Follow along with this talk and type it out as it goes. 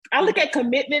I look at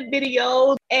commitment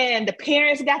videos and the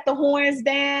parents got the horns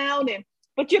down,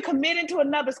 but you're committing to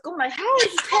another school. I'm like, how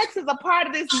is Texas a part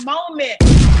of this moment?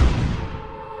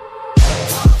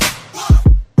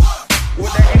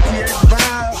 With that ATX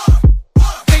vibe.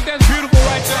 I think that's beautiful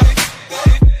right there.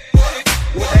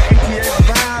 With that ATX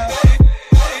vibe.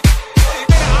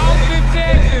 Austin,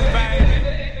 Texas,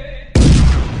 baby.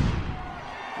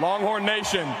 Longhorn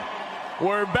Nation,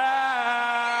 we're back.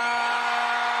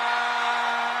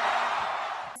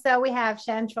 So we have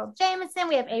Chantrell Jameson,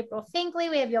 we have April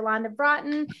Finkley, we have Yolanda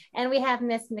Broughton, and we have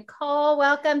Miss Nicole.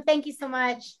 Welcome. Thank you so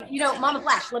much. Mama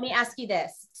Flash, let me ask you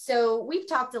this. So we've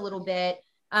talked a little bit.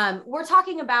 We're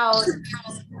talking about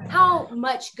how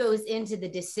much goes into the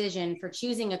decision for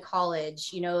choosing a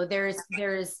college. There's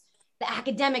the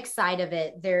academic side of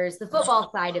it. There's the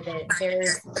football side of it.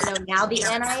 There's, now the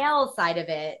NIL side of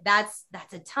it. That's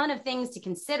a ton of things to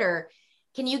consider.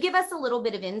 Can you give us a little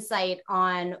bit of insight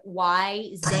on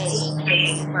why Zay,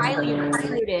 a highly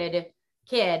recruited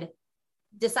kid,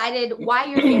 decided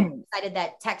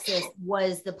that Texas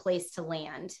was the place to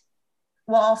land?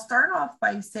 Well, I'll start off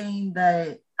by saying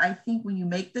that I think when you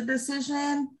make the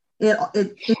decision,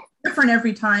 it's different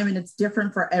every time and it's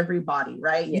different for everybody,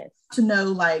 right? Yes. You have to know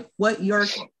like what your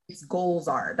goals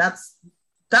are. That's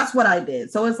what I did.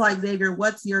 So it's like, Xavier,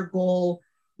 what's your goal?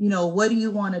 What do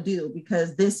you want to do?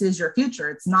 Because this is your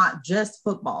future. It's not just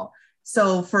football.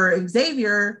 So for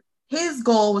Xavier, his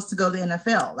goal was to go to the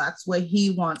NFL. That's what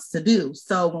he wants to do.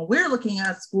 So when we're looking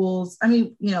at schools,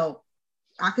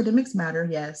 academics matter.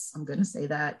 Yes, I'm going to say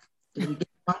that. Did we get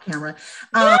on camera?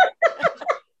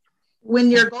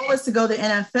 When your goal is to go to the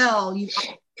NFL,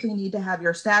 you need to have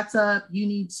your stats up. You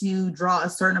need to draw a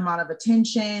certain amount of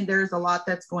attention. There's a lot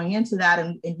that's going into that.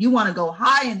 And you want to go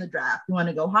high in the draft. You want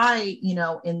to go high,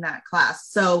 in that class.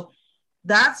 So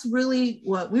that's really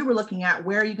what we were looking at.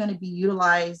 Where are you going to be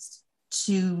utilized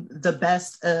to the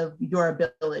best of your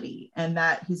ability? And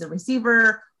that he's a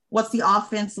receiver. What's the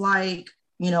offense like?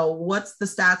 What's the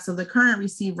stats of the current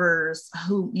receivers?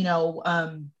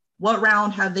 What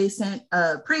round have they sent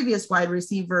previous wide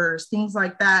receivers? Things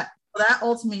like that. That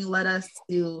ultimately led us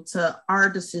to our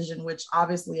decision, which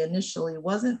obviously initially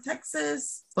wasn't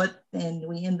Texas, but then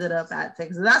we ended up at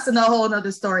Texas. That's a whole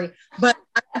other story. But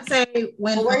I'd say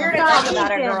when we're here to talk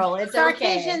about it, girl. It's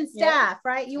Sarkisian staff,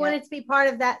 right? You Yep. wanted to be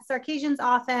part of that Sarkisian's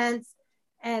offense,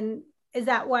 and is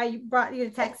that why you brought you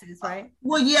to Texas, right?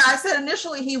 Well, yeah, I said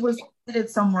initially he was headed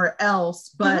somewhere else,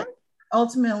 but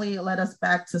ultimately it led us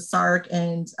back to Sark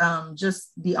and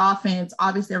just the offense.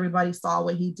 Obviously, everybody saw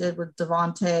what he did with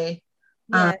Devontae.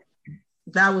 Yes.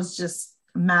 That was just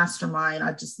mastermind.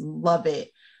 I just love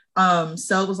it.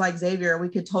 So it was like, Xavier, we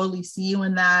could totally see you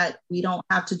in that. We don't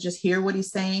have to just hear what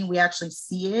he's saying. We actually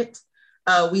see it.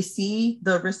 We see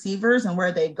the receivers and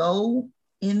where they go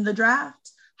in the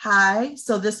draft high.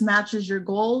 So this matches your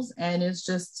goals and it's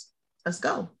just, let's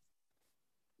go.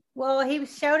 Well, he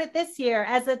showed it this year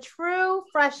as a true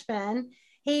freshman.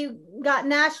 He got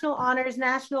national honors,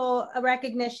 national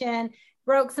recognition,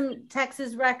 broke some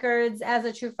Texas records as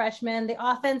a true freshman. The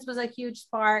offense was a huge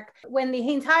spark. When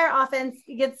the entire offense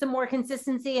gets some more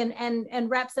consistency and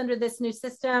reps under this new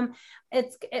system,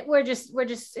 we're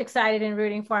just excited and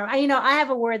rooting for him. I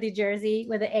have a Worthy jersey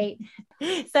with an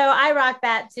 8, so I rock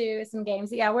that to some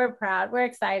games. Yeah, we're proud. We're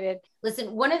excited.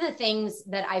 Listen, one of the things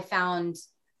that I found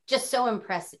just so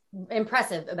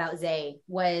impressive about Zay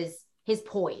was his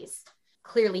poise.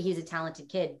 Clearly he's a talented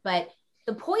kid, but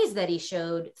the poise that he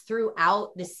showed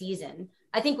throughout the season,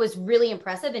 I think was really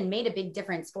impressive and made a big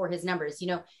difference for his numbers.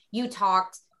 You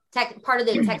talked, part of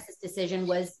the Texas decision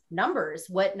was numbers.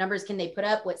 What numbers can they put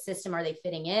up? What system are they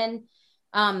fitting in?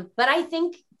 But I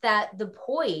think that the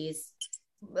poise,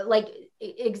 like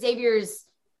Xavier's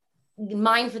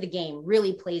mind for the game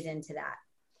really plays into that.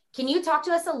 Can you talk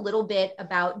to us a little bit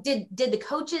about, did the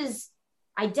coaches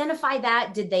identify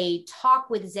that? Did they talk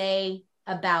with Zay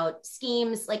about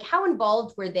schemes? Like, how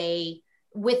involved were they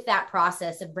with that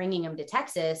process of bringing him to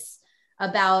Texas,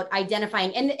 about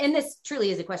identifying, and this truly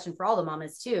is a question for all the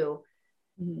mamas too.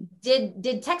 Mm-hmm.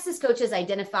 Did Texas coaches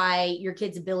identify your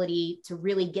kid's ability to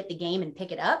really get the game and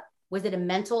pick it up? Was it a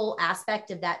mental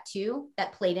aspect of that too,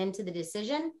 that played into the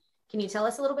decision? Can you tell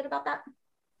us a little bit about that?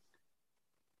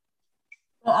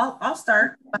 Well, I'll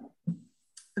start.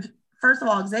 First of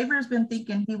all, Xavier's been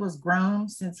thinking he was grown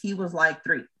since he was like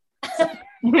 3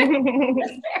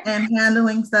 and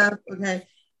handling stuff. Okay.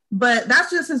 But that's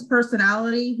just his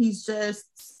personality. He's just,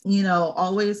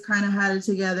 always kind of had it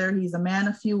together. He's a man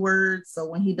of few words. So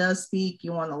when he does speak,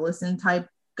 you want to listen type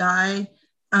guy.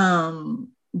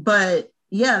 But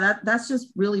yeah, that's just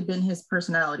really been his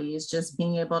personality, is just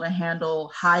being able to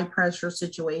handle high pressure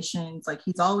situations. Like,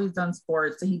 he's always done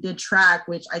sports. So he did track,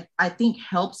 which I think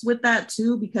helps with that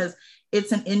too, because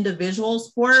it's an individual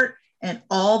sport and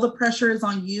all the pressure is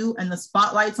on you and the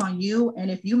spotlight's on you.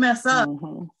 And if you mess up,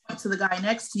 to the guy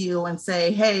next to you and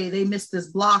say, hey, they missed this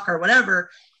block or whatever,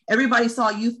 everybody saw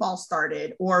you false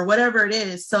started or whatever it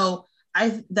is. So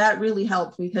that really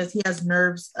helped because he has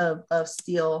nerves of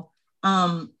steel.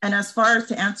 And as far as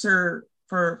to answer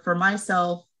for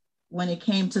myself, when it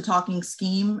came to talking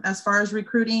scheme, as far as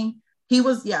recruiting,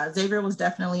 Xavier was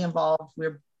definitely involved.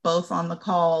 We're both on the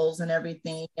calls and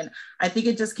everything. And I think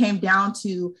it just came down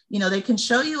to, they can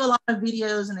show you a lot of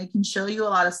videos and they can show you a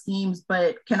lot of schemes,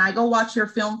 but can I go watch your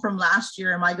film from last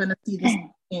year? Am I going to see the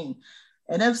same thing?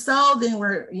 And if so, then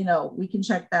we can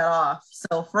check that off.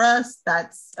 So for us,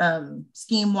 that's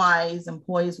scheme wise,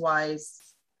 employees wise,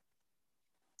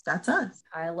 that's us.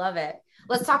 I love it.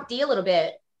 Let's talk D a little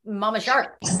bit. Mama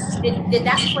Shark, did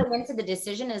that play into the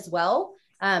decision as well?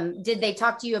 Did they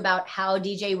talk to you about how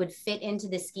DJ would fit into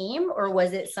the scheme, or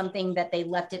was it something that they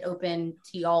left it open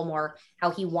to y'all more how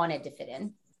he wanted to fit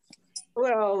in?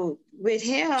 Well, with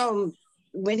him,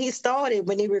 when he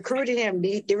recruited him,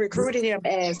 they recruited him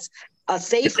as a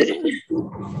safety.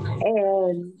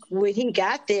 And when he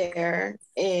got there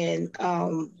and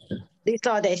they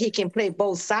saw that he can play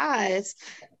both sides,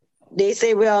 they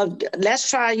say, well, let's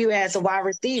try you as a wide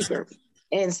receiver.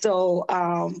 And so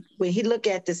when he looked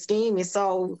at the scheme, he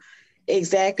saw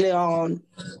exactly on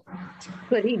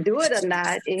could he do it or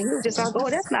not. And he was just like, oh,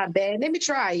 that's not bad. Let me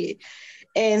try it.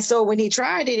 And so when he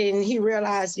tried it and he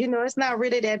realized, it's not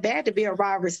really that bad to be a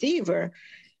wide receiver.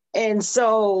 And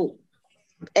so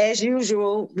as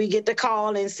usual, we get the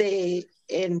call and say,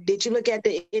 and did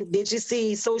you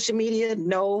see social media?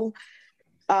 No.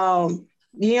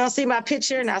 You don't see my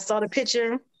picture? And I saw the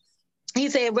picture. He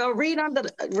said, well, read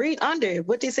under.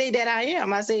 What they say that I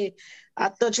am? I said, I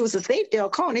thought you was a safety or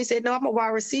corner. He said, no, I'm a wide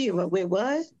receiver. Wait,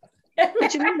 what?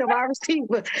 What you mean a wide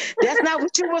receiver? That's not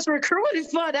what you was recruited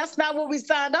for. That's not what we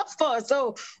signed up for.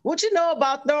 So what you know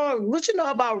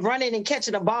about running and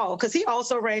catching a ball? Because he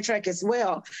also ran track as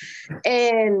well.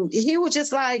 And he was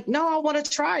just like, no, I want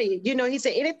to try it. He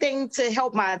said anything to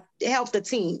help the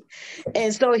team.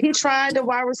 And so he tried the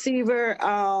wide receiver.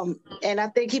 And I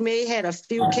think he may have had a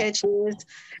few catches.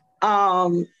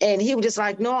 And he was just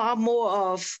like, no, I'm more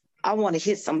of, I want to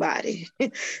hit somebody.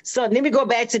 So let me go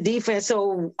back to defense.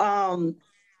 So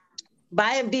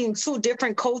by it being two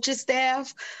different coaching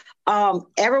staff,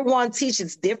 everyone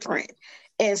teaches different.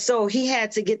 And so he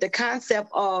had to get the concept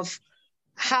of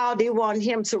how they want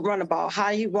him to run the ball,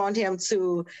 how he want him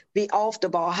to be off the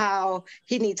ball, how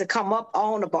he needs to come up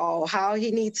on the ball, how he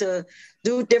needs to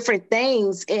do different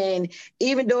things. And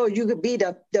even though you could be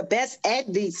the best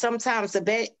athlete, sometimes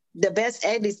the best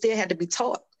athlete still had to be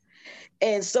taught.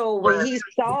 And so when he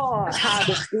saw how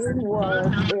the scheme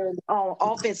was on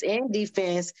offense and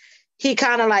defense, he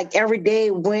kind of like every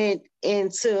day went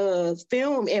into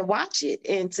film and watch it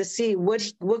and to see what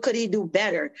could he do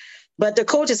better. But the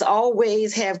coaches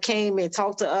always have came and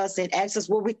talked to us and asked us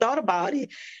what we thought about it.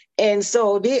 And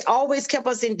so they always kept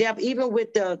us in depth, even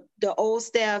with the old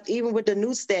staff, even with the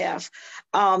new staff.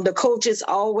 The coaches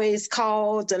always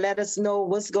called to let us know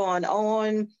what's going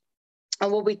on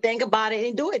and what we think about it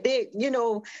and do it. They,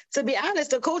 to be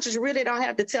honest, the coaches really don't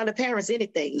have to tell the parents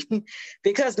anything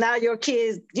because now your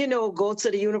kids, go to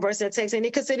the University of Texas and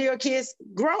they consider your kids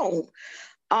grown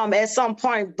at some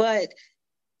point. But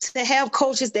to have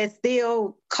coaches that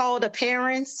still call the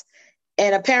parents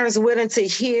and the parents willing to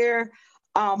hear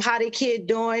how their kid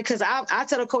doing, because I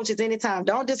tell the coaches anytime,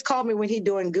 don't just call me when he's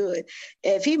doing good.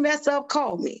 If he mess up,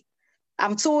 call me.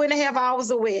 I'm 2.5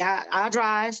 hours away. I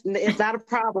drive. It's not a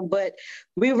problem, but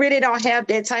we really don't have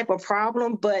that type of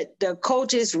problem. But the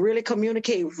coaches really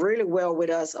communicate really well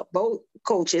with us, both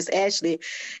coaches, actually.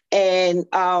 And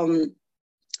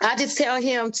I just tell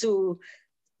him to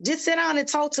just sit down and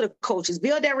talk to the coaches,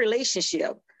 build that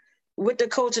relationship with the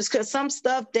coaches, because some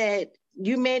stuff that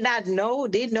you may not know,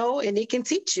 they know, and they can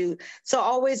teach you. So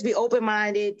always be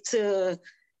open-minded to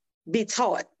be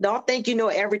taught. Don't think you know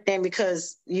everything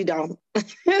because you don't.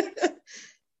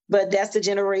 But that's the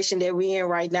generation that we're in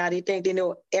right now. They think they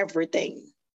know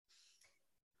everything.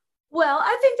 Well,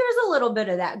 I think there's a little bit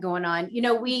of that going on.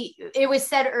 It was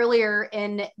said earlier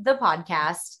in the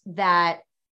podcast that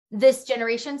this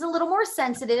generation's a little more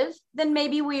sensitive than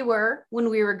maybe we were when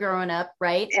we were growing up,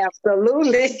 right?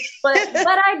 Absolutely. but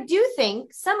I do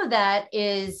think some of that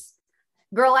is,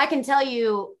 girl, I can tell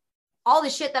you all the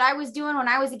shit that I was doing when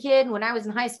I was a kid, when I was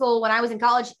in high school, when I was in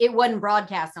college, it wasn't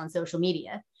broadcast on social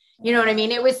media. You know what I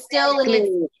mean? It was still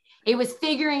It was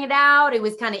figuring it out. It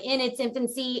was kind of in its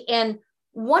infancy. And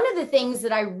one of the things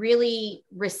that I really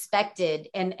respected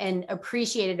and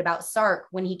appreciated about Sark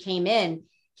when he came in,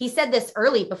 he said this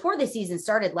early before the season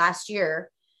started last year,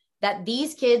 that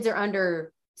these kids are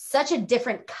under such a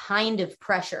different kind of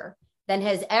pressure than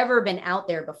has ever been out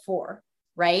there before,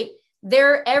 right?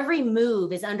 Their every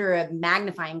move is under a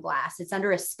magnifying glass. It's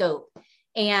under a scope.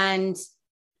 And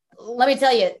let me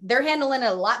tell you, they're handling it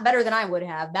a lot better than I would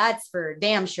have. That's for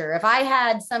damn sure. If I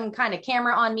had some kind of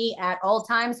camera on me at all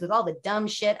times with all the dumb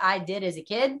shit I did as a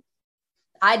kid,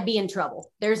 I'd be in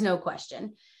trouble. There's no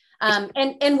question.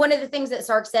 And one of the things that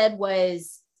Sark said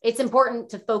was it's important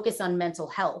to focus on mental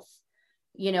health,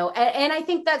 you know, and I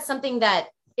think that's something that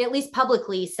at least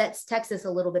publicly sets Texas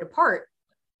a little bit apart.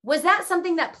 Was that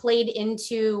something that played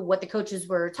into what the coaches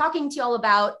were talking to y'all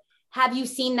about? Have you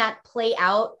seen that play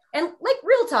out? And like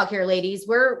real talk here, ladies,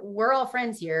 we're all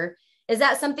friends here. Is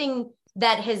that something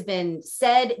that has been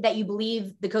said that you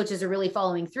believe the coaches are really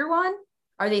following through on?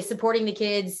 Are they supporting the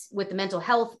kids with the mental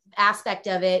health aspect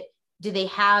of it? Do they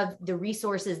have the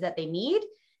resources that they need?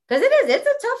 Because it's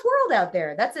a tough world out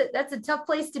there. That's a tough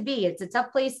place to be. It's a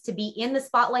tough place to be in the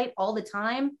spotlight all the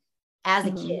time as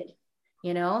a kid,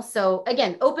 you know? So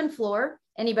again, open floor.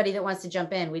 Anybody that wants to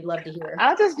jump in, we'd love to hear.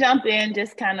 I'll just jump in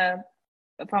just kind of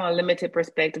from a limited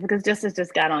perspective because Justice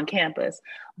just got on campus.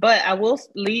 But I will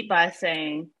lead by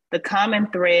saying the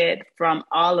common thread from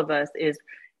all of us is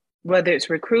whether it's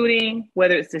recruiting,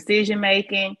 whether it's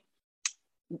decision-making,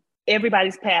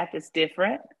 everybody's path is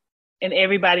different and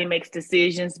everybody makes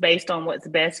decisions based on what's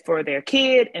best for their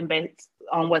kid and based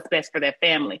on what's best for their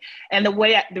family. And the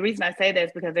reason I say that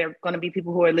is because there are going to be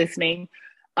people who are listening.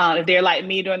 If they're like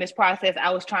me during this process,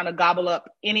 I was trying to gobble up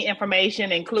any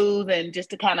information and clues and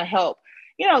just to kind of help,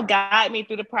 you know, guide me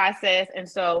through the process. And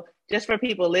so just for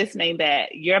people listening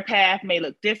that your path may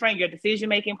look different, your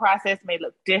decision-making process may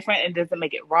look different and doesn't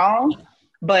make it wrong,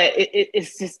 but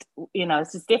it's just, you know,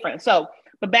 it's just different. So,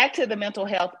 but back to the mental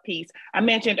health piece, I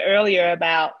mentioned earlier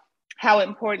about how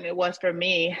important it was for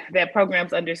me that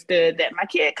programs understood that my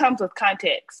kid comes with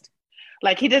context.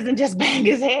 Like he doesn't just bang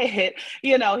his head,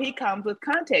 you know, he comes with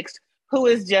context. Who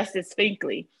is Justice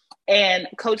Finkley? And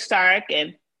Coach Stark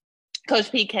and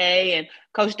Coach PK and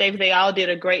Coach Davis, they all did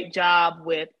a great job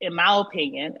with, in my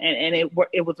opinion, and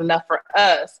it was enough for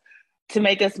us to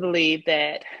make us believe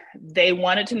that they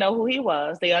wanted to know who he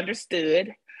was. They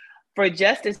understood. For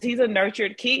Justice, he's a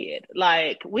nurtured kid.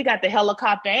 Like we got the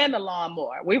helicopter and the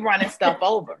lawnmower. We're running stuff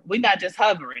over. We're not just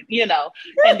hovering, you know,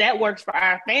 and that works for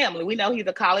our family. We know he's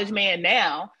a college man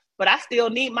now, but I still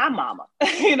need my mama,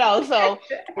 you know, so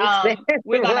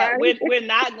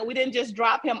we didn't just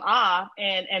drop him off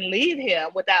and leave him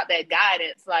without that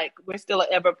guidance. Like we're still an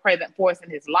ever present force in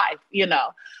his life, you know,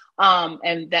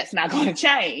 and that's not going to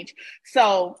change.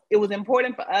 So it was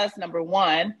important for us, number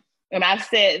one, and I've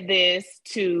said this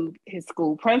to his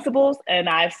school principals, and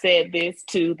I've said this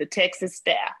to the Texas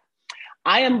staff.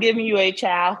 I am giving you a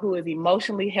child who is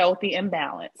emotionally healthy and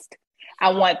balanced. I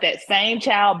want that same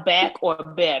child back or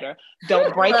better.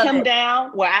 Don't break him down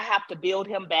where I have to build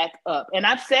him back up. And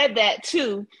I've said that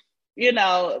too, you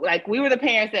know, like we were the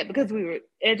parents that because we were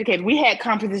educated, we had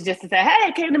conferences just to say, hey,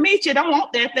 I came to meet you. Don't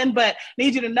want nothing, but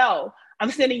need you to know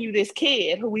I'm sending you this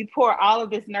kid who we pour all of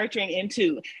this nurturing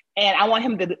into. And I want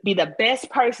him to be the best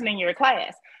person in your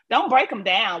class. Don't break him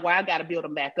down where I got to build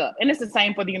him back up. And it's the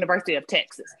same for the University of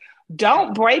Texas.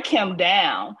 Don't break him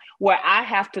down where I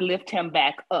have to lift him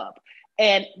back up.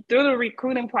 And through the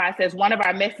recruiting process, one of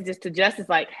our messages to Justice,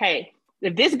 like, hey,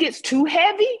 if this gets too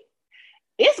heavy,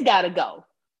 it's got to go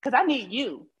because I need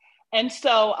you. And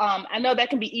so I know that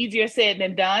can be easier said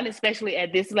than done, especially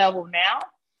at this level now.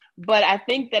 But I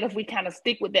think that if we kind of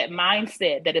stick with that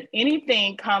mindset, that if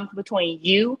anything comes between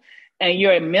you and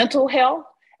your mental health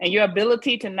and your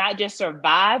ability to not just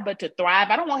survive, but to thrive,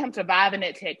 I don't want him surviving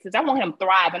at Texas. I want him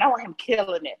thriving. I want him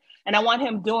killing it. And I want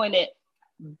him doing it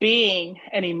being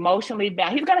an emotionally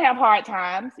balanced. He's going to have hard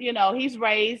times. You know, he's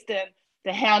raised to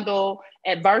handle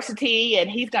adversity and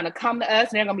he's going to come to us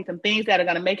and there are going to be some things that are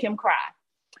going to make him cry.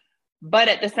 But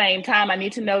at the same time, I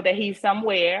need to know that he's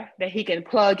somewhere that he can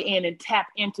plug in and tap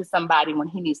into somebody when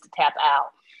he needs to tap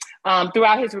out.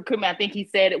 Throughout his recruitment, I think he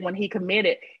said it when he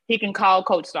committed, he can call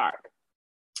Coach Stark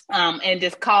and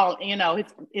just call, you know,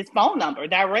 his phone number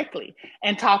directly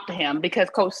and talk to him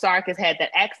because Coach Stark has had that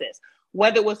access.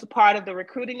 Whether it was a part of the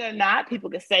recruiting or not,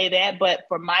 people could say that. But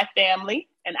for my family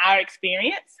and our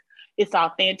experience, it's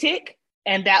authentic.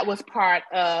 And that was part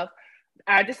of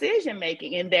our decision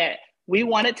making in that we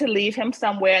wanted to leave him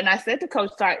somewhere. And I said to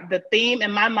Coach Stark, the theme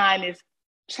in my mind is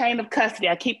chain of custody.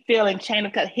 I keep feeling chain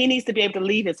of custody. He needs to be able to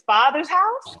leave his father's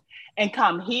house and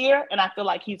come here, and I feel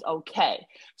like he's okay.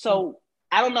 So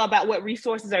I don't know about what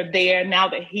resources are there now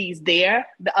that he's there.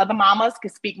 The other mamas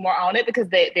can speak more on it because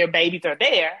their babies are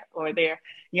there, or their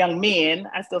young men.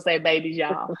 I still say babies,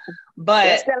 y'all.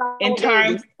 But in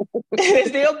terms, they're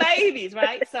still babies,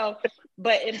 right? So,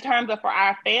 but in terms of for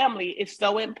our family, it's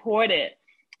so important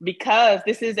because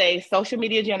this is a social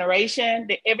media generation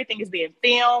that everything is being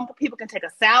filmed. People can take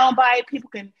a sound bite.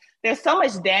 There's so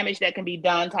much damage that can be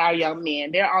done to our young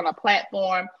men. They're on a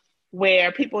platform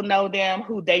where people know them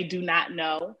who they do not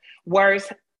know.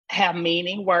 Words have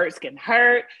meaning. Words can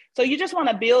hurt. So you just want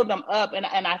to build them up. And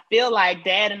I feel like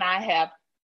Dad and I have,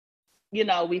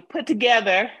 we've put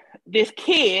together this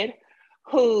kid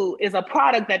who is a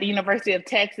product that the University of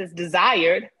Texas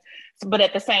desired. But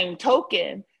at the same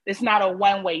token, it's not a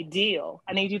one-way deal.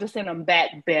 I need you to send them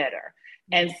back better.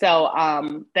 And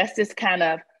so that's just kind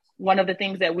of one of the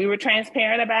things that we were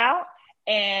transparent about.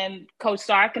 And Coach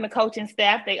Sark and the coaching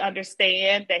staff, they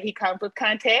understand that he comes with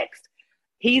context.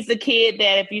 He's the kid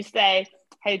that if you say,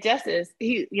 hey, Justice,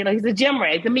 he's a gym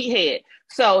rat, the meathead.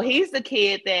 So he's the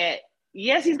kid that,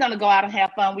 yes, he's going to go out and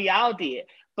have fun. We all did.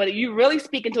 But you're really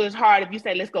speaking to his heart if you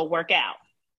say, let's go work out.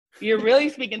 You're really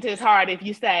speaking to his heart if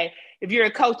you say, if you're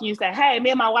a coach and you say, hey,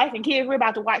 me and my wife and kids, we're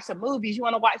about to watch some movies. You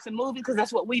want to watch some movies? Because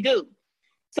that's what we do.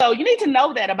 So you need to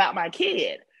know that about my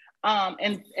kid.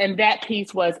 And that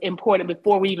piece was important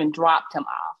before we even dropped him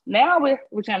off. Now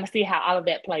we're trying to see how all of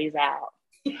that plays out.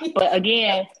 But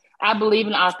again, I believe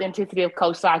in the authenticity of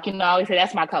Coach Sark. I always say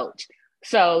that's my coach.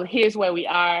 So here's where we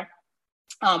are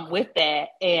with that.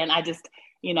 And I just,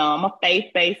 I'm a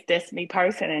faith-based destiny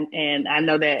person. And I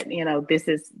know that, this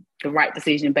is the right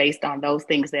decision based on those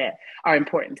things that are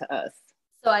important to us.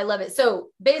 So I love it. So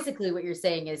basically what you're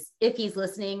saying is if he's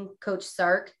listening, Coach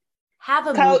Sark, have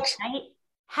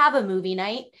a movie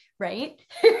night, right?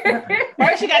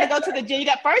 First, you got to go to the gym.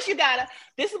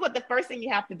 This is what the first thing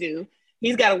you have to do.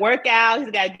 He's got to work out.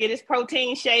 He's got to get his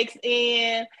protein shakes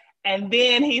in. And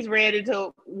then he's ready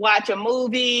to watch a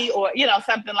movie or,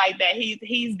 something like that.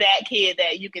 He's that kid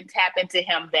that you can tap into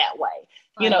him that way.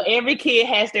 Every kid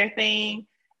has their thing,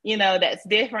 that's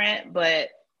different, but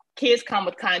kids come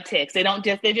with context.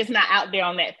 They're just not out there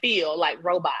on that field like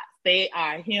robots. They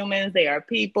are humans. They are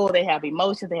people. They have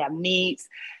emotions. They have needs.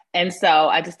 And so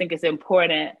I just think it's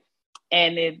important.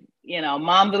 And if,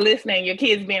 moms are listening, your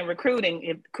kids being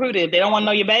recruited, they don't want to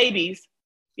know your babies,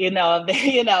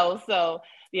 so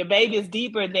your baby is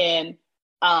deeper than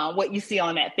what you see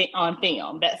on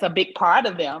film. That's a big part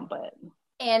of them. But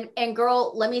and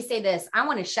girl, let me say this. I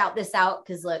want to shout this out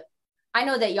because look, I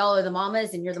know that y'all are the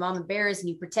mamas and you're the mama bears and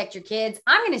you protect your kids.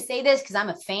 I'm going to say this because I'm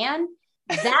a fan.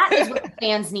 That is what the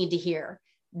fans need to hear.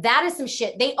 That is some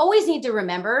shit. They always need to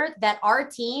remember that our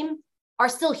team are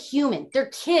still human. They're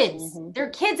kids. Mm-hmm. They're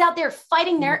kids out there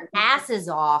fighting their asses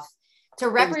off to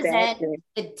represent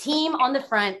the team on the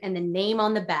front and the name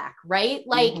on the back, right?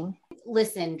 Like,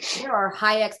 listen, there are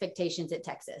high expectations at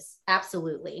Texas.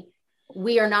 Absolutely.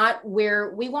 We are not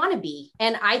where we want to be.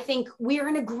 And I think we are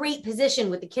in a great position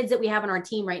with the kids that we have on our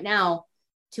team right now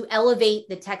to elevate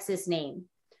the Texas name.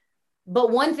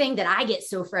 But one thing that I get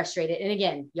so frustrated, and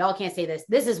again, y'all can't say this.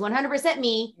 This is 100%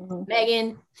 me,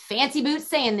 Megan, fancy boots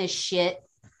saying this shit.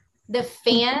 The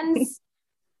fans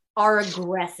are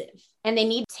aggressive and they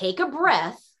need to take a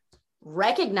breath,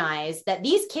 recognize that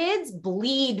these kids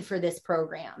bleed for this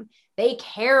program. They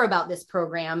care about this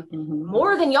program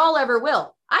more than y'all ever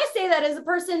will. I say that as a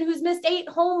person who's missed 8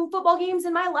 home football games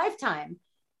in my lifetime.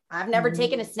 I've never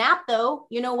taken a snap though.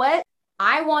 You know what?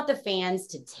 I want the fans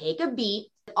to take a beat.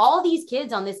 All these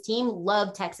kids on this team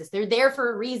love Texas. They're there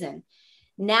for a reason.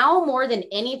 Now more than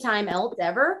any time else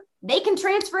ever, they can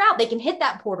transfer out. They can hit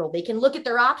that portal. They can look at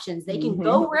their options. They can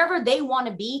go wherever they want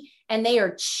to be. And they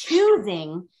are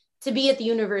choosing to be at the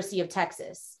University of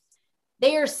Texas.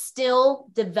 They are still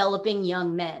developing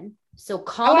young men. So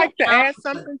I'd like to add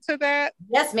something to that.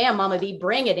 Yes, ma'am, Mama B,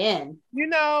 bring it in.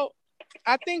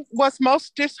 I think what's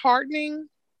most disheartening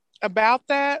about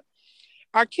that,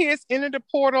 our kids enter the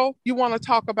portal, you want to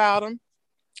talk about them.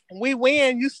 We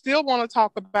win, you still want to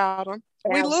talk about them.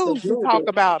 We lose, you talk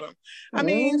about them. I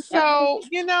mean, so,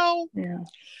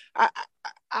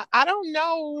 I don't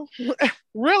know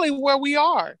really where we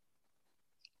are.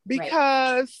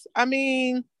 Because, I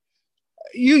mean,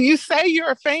 you say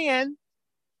you're a fan.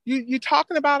 You're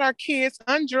talking about our kids,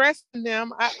 undressing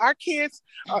them. Our kids,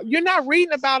 you're not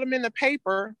reading about them in the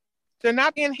paper. They're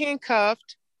not being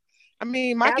handcuffed. I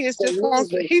mean, my kids just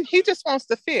he just wants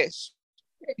to fish.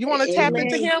 You want to tap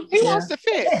into him? He wants to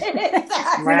fish.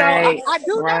 Right. I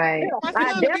do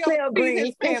I definitely agree.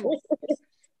 His family.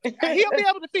 He'll be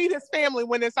able to feed his family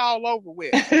when it's all over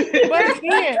with. But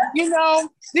again,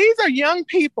 these are young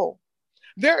people.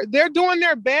 They're doing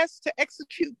their best to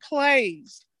execute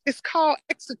plays. It's called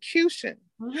execution.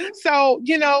 Mm-hmm. So,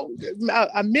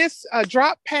 a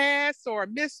drop pass or a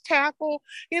missed tackle,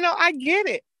 I get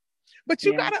it. But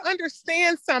you got to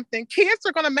understand something. Kids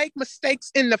are going to make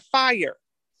mistakes in the fire.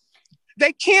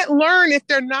 They can't learn if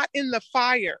they're not in the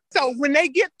fire. So when they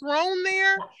get thrown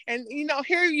there and,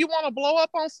 here you want to blow up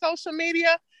on social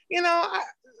media,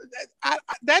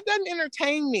 that doesn't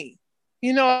entertain me.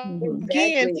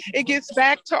 Again, it gets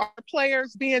back to our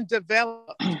players being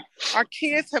developed. Our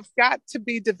kids have got to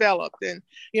be developed. And,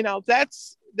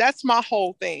 that's my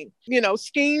whole thing.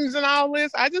 Schemes and all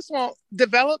this. I just want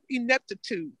develop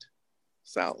ineptitude.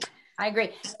 So I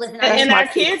agree. Listen, and our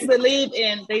kids believe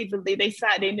they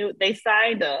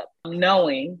signed up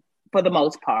knowing for the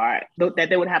most part that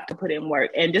they would have to put in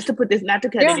work. And just to put this, not to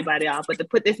cut anybody off, but to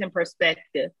put this in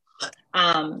perspective,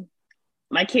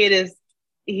 my kid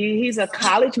he's a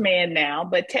college man now,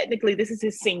 but technically this is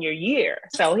his senior year.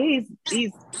 So he's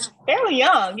fairly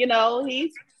young, all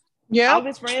of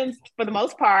his friends for the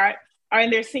most part are in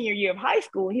their senior year of high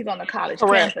school. He's on the college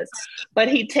campus. But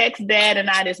he texted Dad and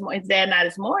I this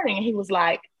morning, and he was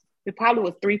like, it probably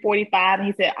was 3:45, and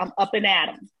he said, I'm up and at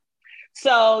him.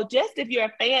 So just if you're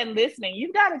a fan listening,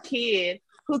 you've got a kid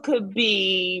who could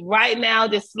be right now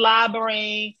just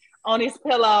slobbering on his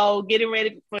pillow, getting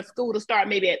ready for school to start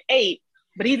maybe at 8,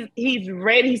 but he's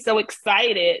ready, he's so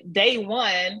excited. Day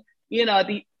one,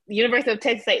 the University of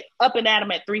Texas say up and at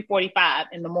him at 3:45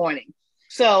 in the morning.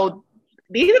 So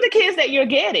these are the kids that you're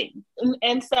getting.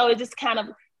 And so it just kind of,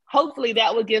 hopefully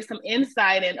that will give some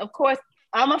insight. And of course,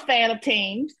 I'm a fan of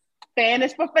teams. Fan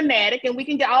is for fanatic, and we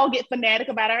can all get fanatic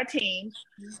about our teams.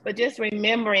 But just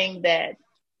remembering that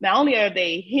not only are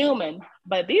they human,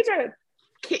 but these are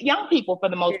young people for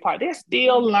the most part. They're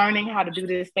still learning how to do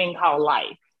this thing called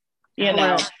life. They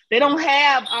don't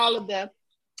have all of the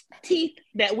teeth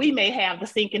that we may have to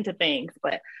sink into things.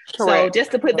 But so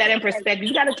just to put that in perspective,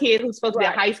 you got a kid who's supposed to be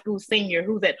a high school senior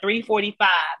who's at 3:45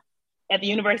 at the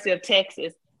University of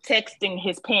Texas texting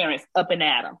his parents up and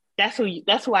at him. That's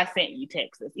who I sent you,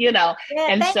 Texas,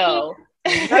 and so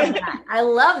I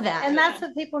love that. And that's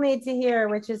what people need to hear,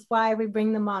 which is why we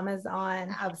bring the mamas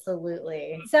on.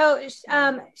 Absolutely. So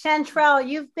Chantrell,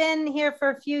 you've been here for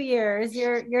a few years.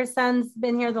 Your son's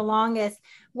been here the longest.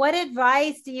 What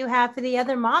advice do you have for the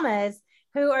other mamas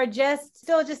who are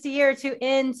still just a year or two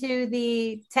into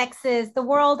the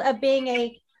world of being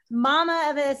a mama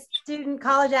of a student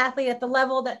college athlete at the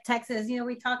level that Texas,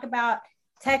 we talk about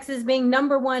Texas being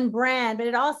number one brand, but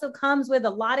it also comes with a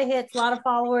lot of hits, a lot of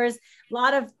followers, a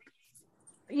lot of,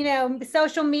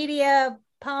 social media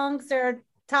punks or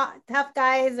tough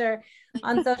guys or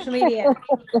on social media.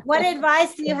 What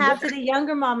advice do you have to the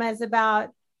younger mamas about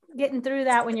getting through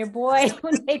that when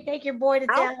they take your boy to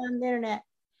town on the internet?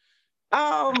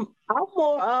 I'm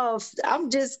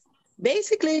just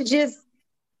basically just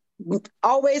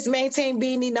always maintain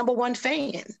being the number one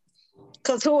fan.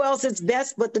 Because who else is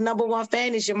best but the number one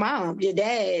fan is your mom, your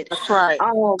dad. That's right.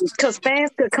 Because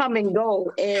fans could come and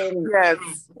go. And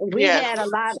we had a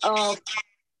lot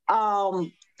of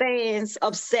fans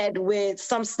upset with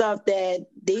some stuff that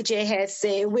DJ had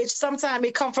said, which sometimes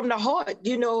it come from the heart.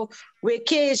 With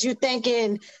kids, you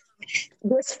thinking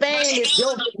this fan is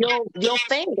your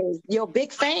fan, your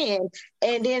big fan.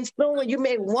 And then soon when you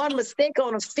make one mistake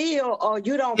on the field or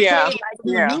you don't play like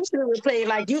you usually would play,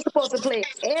 like you're supposed to play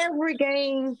every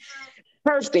game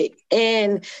perfect.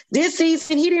 And this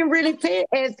season, he didn't really play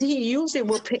as he usually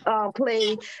would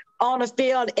play on the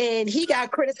field, and he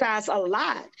got criticized a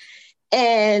lot.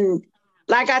 And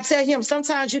like I tell him,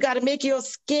 sometimes you got to make your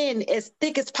skin as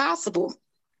thick as possible,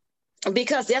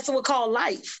 because that's what we call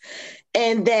life.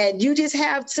 And that you just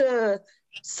have to,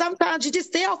 sometimes you just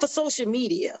stay off of social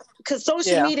media, because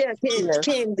social media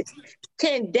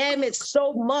can damage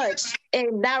so much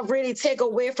and not really take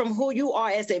away from who you are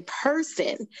as a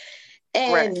person,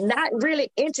 and not really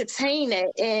entertain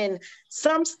it. And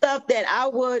some stuff that I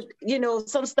would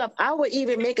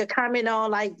even make a comment on,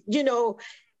 like,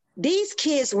 these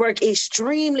kids work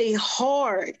extremely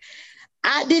hard.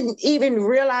 I didn't even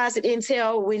realize it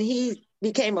until when he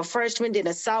became a freshman, then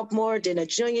a sophomore, then a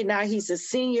junior. Now he's a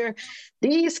senior.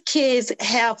 These kids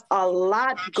have a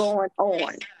lot going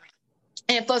on.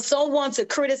 And for someone to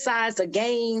criticize a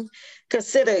game,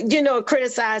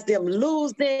 criticize them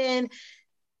losing,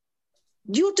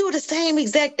 you do the same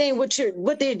exact thing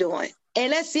what they're doing.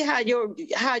 And let's see how you're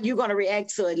going to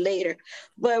react to it later.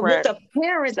 But with the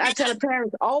parents, I tell the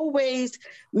parents, always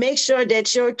make sure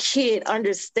that your kid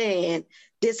understand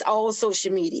this all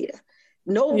social media.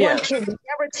 No one Yes. can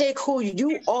ever take who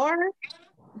you are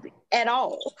at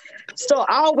all. So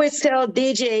I always tell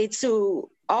DJ to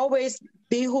always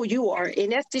be who you are,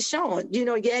 and that's Deshaun. You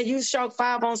know, yeah, you Shark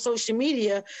 5 on social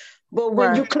media, but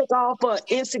when you Right. click off of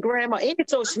Instagram or any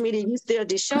social media, you still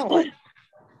Deshaun.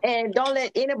 And don't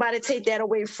let anybody take that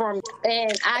away from you.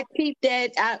 And I keep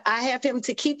that, I have him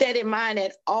to keep that in mind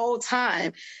at all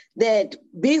time, that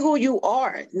be who you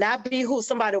are, not be who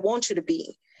somebody wants you to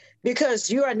be. Because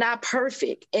you are not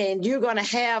perfect and you're going to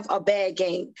have a bad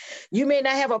game. You may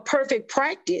not have a perfect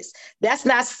practice. That's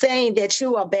not saying that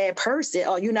you're a bad person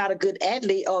or you're not a good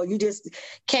athlete or you just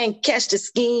can't catch the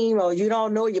scheme or you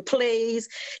don't know your plays.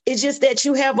 It's just that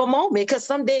you have a moment, because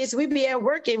some days we be at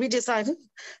work and we just like,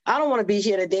 I don't want to be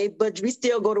here today, but we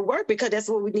still go to work because that's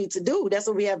what we need to do. That's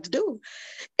what we have to do.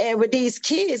 And with these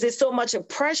kids, there's so much of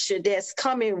pressure that's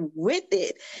coming with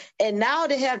it. And now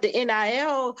they have the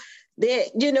NIL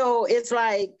that, you know, it's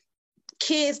like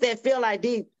kids that feel like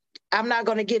I'm not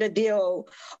going to get a deal,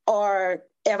 or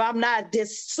if I'm not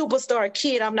this superstar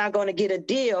kid, I'm not going to get a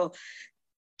deal.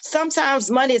 Sometimes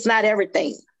money is not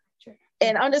everything. Sure.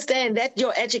 And understand that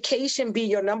your education be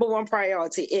your number one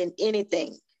priority in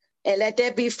anything. And let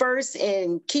that be first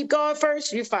and keep going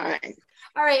first, you're fine.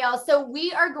 All right, y'all. So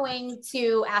we are going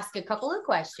to ask a couple of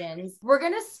questions. We're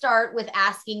going to start with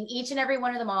asking each and every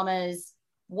one of the mamas,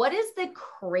 what is the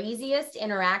craziest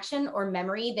interaction or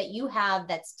memory that you have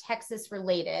that's Texas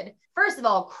related? First of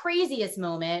all, craziest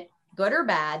moment, good or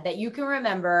bad, that you can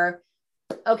remember.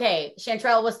 Okay,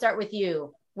 Chantrell, we'll start with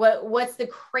you. What's the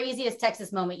craziest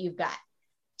Texas moment you've got?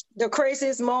 The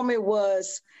craziest moment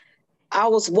was I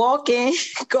was walking,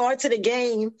 going to the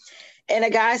game, and a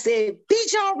guy said, "Beat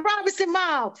John Robinson,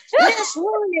 Mom. Let's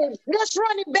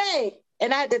run it back."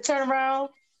 And I had to turn around.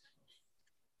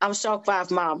 I'm Shark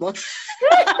 5 mama.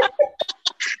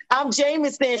 I'm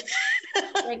Jameson.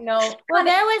 Like, no. Well,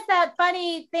 there was that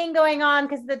funny thing going on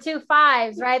because the 2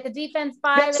 5s, right? The defense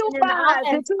 5 the and then the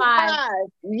offense 5.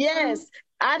 Yes.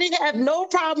 I didn't have no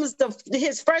problems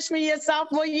his freshman year,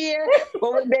 sophomore year.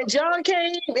 But when Ben John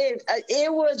came,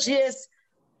 it was just,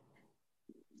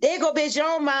 there go Ben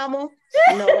John, mama.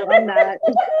 No, I'm not.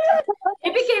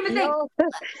 It became a thing. No.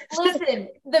 Listen,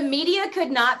 the media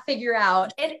could not figure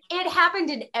out, it happened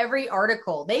in every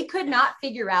article. They could not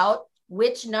figure out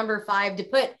which number 5 to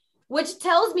put, which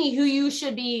tells me who you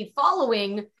should be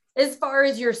following as far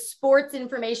as your sports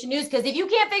information news. Because if you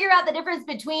can't figure out the difference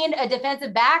between a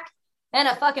defensive back and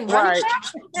a fucking running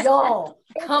back, yo,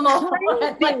 come on.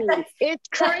 It's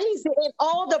crazy. And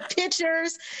all the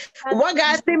pictures. One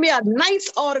guy sent me a nice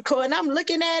article and I'm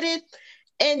looking at it.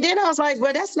 And then I was like,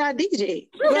 well, that's not DJ.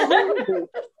 Well, who is it?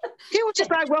 He was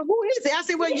just like, well, who is it? I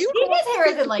said, well, you. DJ's hair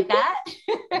isn't like that.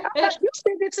 Like, you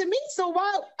sent it to me, so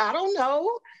why? I don't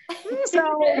know.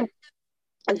 So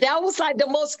that was like the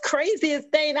most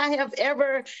craziest thing I have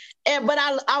ever. But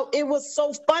it was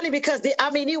so funny because it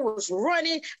was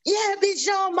running. Yeah, bitch,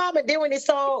 John, mama. Then when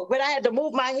I had to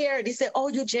move my hair, they said, "Oh,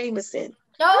 you Jameson."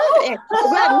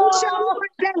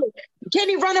 Can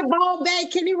he run a ball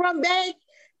back? Can he run back?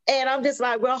 And I'm just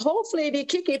like, well, hopefully they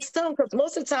kick it some, because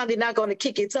most of the time they're not going to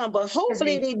kick it some, but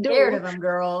hopefully they do. Scared of them,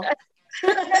 girl.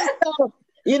 So,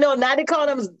 now they call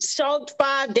them Shark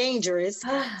 5 Dangerous.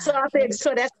 So I said,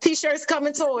 so that's T-shirts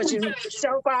coming towards you,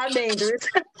 Shark 5 Dangerous.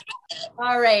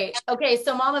 All right. Okay,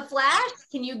 so Mama Flash,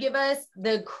 can you give us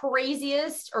the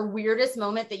craziest or weirdest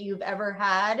moment that you've ever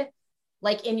had,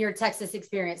 like in your Texas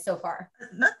experience so far?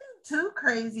 Nothing too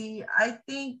crazy. I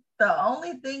think the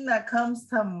only thing that comes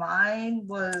to mind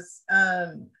was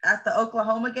at the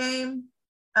Oklahoma game,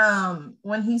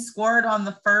 when he scored on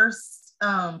the first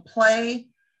play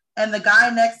and the guy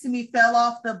next to me fell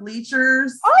off the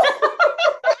bleachers.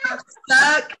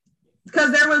 Stuck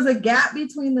because there was a gap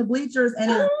between the bleachers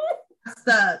and it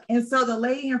stuck. And so the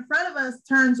lady in front of us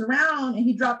turns around and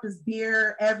he dropped his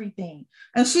beer, everything.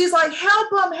 And she's like, help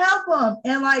him.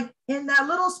 And like in that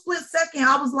little split second,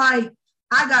 I was like,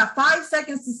 I got 5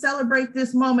 seconds to celebrate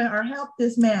this moment or help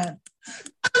this man.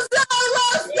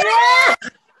 Yeah!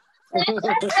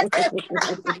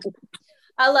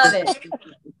 I love it.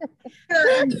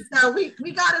 So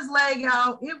we got his leg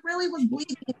out. It really was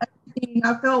bleeding.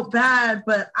 I felt bad,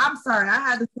 but I'm sorry. I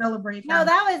had to celebrate. No,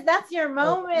 that's your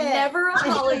moment. Never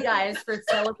apologize for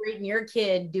celebrating your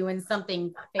kid doing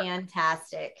something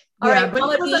fantastic. All right,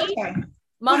 Mama B. Okay.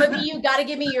 Mama B, you got to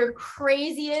give me your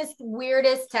craziest,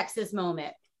 weirdest Texas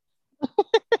moment.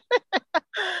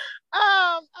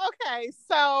 Okay,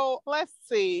 so let's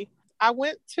see. I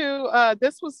went to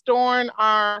this was during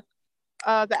our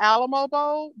the Alamo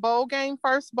Bowl game,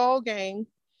 first bowl game,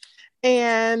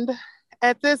 and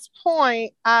at this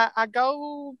point, I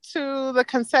go to the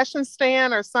concession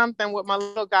stand or something with my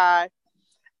little guy,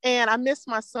 and I miss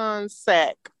my son's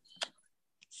sack.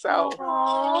 So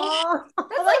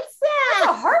That's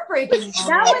a heartbreaking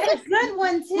that moment. was a good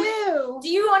one too. Do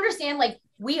you understand? Like,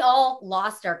 we all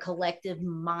lost our collective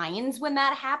minds when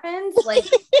that happens. Like,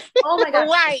 oh my God.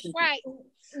 Right.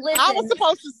 Listen, I was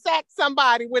supposed to sack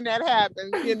somebody when that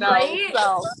happened, you know. Right?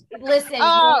 So listen,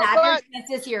 you'll have your chance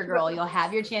this year, girl. You'll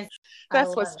have your chance.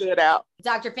 That's what stood out.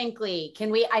 Dr. Finkley, can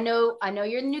we? I know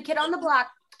you're the new kid on the block.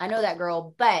 I know that,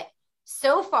 girl. But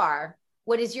so far,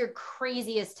 what is your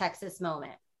craziest Texas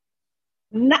moment?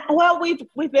 Well,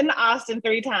 we've been to Austin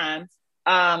 3 times,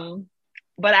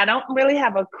 but I don't really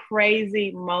have a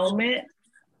crazy moment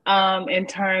in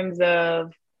terms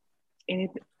of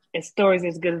anything. Stories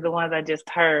as good as the ones I just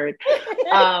heard.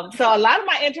 So a lot of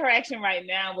my interaction right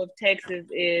now with Texas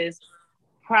is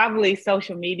probably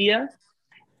social media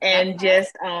and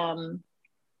just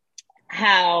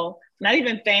how not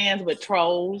even fans but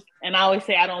trolls. And I always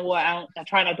say I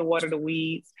try not to water the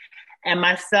weeds. And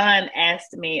my son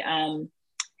asked me,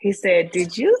 he said,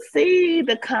 "Did you see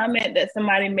the comment that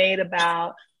somebody made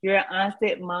about you're an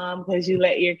unfit mom because you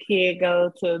let your kid go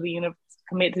to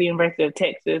commit to the University of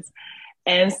Texas?"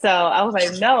 And so I was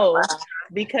like, no,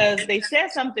 because they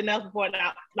said something else before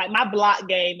now. Like, my block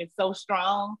game is so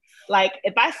strong. Like,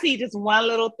 if I see just one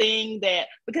little thing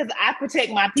because I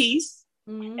protect my peace.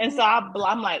 Mm-hmm. And so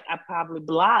I'm like, I probably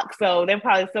block. So there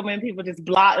probably so many people just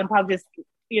block and probably just,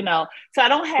 so I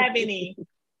don't have any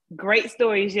great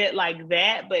stories yet like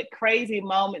that, but crazy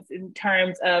moments in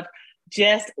terms of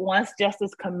just once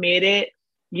justice committed,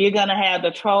 you're going to have the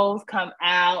trolls come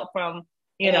out from,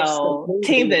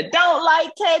 teams that don't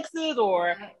like Texas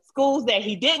or schools that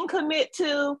he didn't commit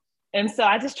to. And so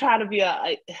I just try to be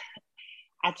I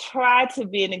try to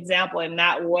be an example and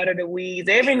not water the weeds.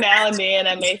 Every now and then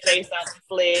I may say something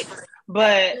slick,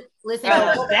 but listen,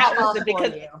 that was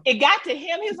because it got to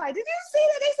him. He was like, "Did you see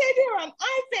that? They said you're an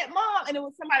unfit mom," and it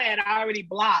was somebody that I already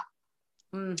blocked.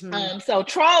 Mm-hmm. So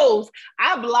trolls,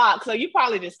 I block. So you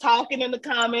probably just talking in the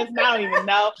comments. I don't even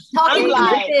know. I'm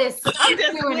just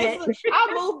listening.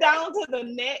 I moved on to the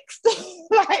next.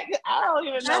 Like, I don't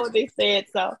even know what they said.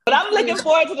 So, but I'm looking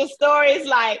forward to the stories.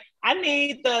 Like, I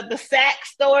need the sack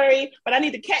story, but I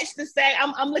need to catch the sack.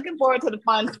 I'm looking forward to the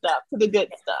fun stuff, to the good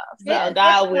stuff. So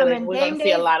God willing, we're going to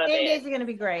see a lot of that. Game days are going to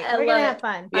be great. We're going to have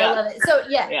fun. Yeah. I love it. So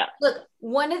look,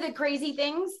 one of the crazy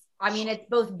things, I mean, it's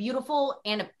both beautiful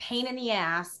and a pain in the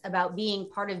ass about being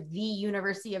part of the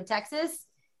University of Texas.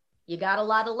 You got a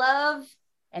lot of love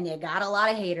and you got a lot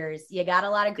of haters. You got a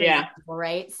lot of crazy people,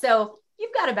 right? So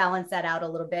you've got to balance that out a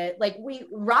little bit. Like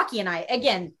Rocky and I,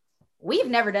 again, we've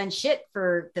never done shit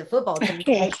for the football team.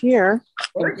 Here.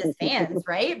 We're just fans,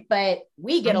 right? But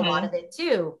we get a lot of it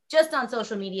too, just on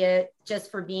social media,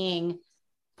 just for being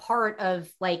part of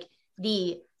like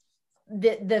the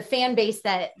fan base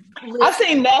that I've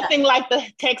seen nothing like the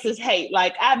Texas hate.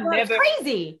 Like, I've never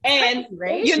crazy. And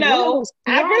right?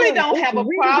 I really don't have a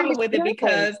problem with it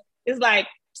because it's like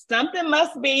something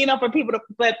must be, for people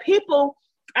but people,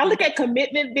 I look at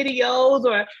commitment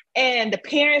videos and the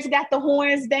parents got the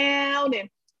horns down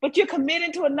but you're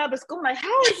committing to another school. I'm like,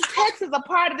 how is Texas a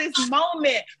part of this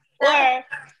moment?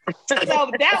 So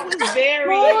that was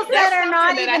very schools that are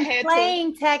not even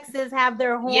playing Texas have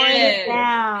their horns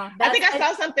down. I think I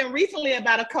saw something recently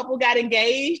about a couple got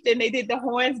engaged and they did the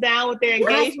horns down with their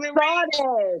engagement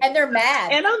ring. And they're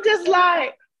mad. And I'm just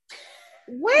like,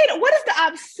 wait, what is the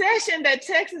obsession that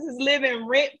Texas is living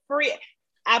rent free?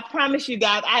 I promise you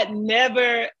guys, I'd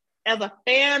never, as a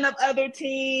fan of other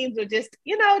teams or just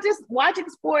watching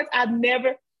sports, I've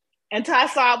never, until I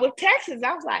saw it with Texas,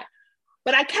 I was like,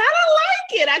 but I kind of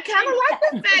like it. I kind of like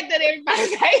the fact that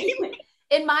everybody's hating me.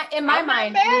 In my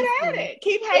mind, mad at it.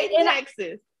 Keep hating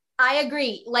Texas. I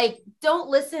agree. Like, don't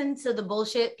listen to the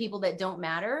bullshit people that don't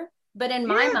matter. But in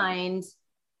my mind,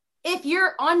 if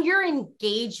you're on your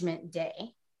engagement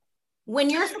day,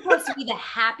 when you're supposed to be the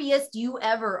happiest you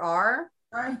ever are,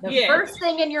 the first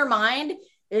thing in your mind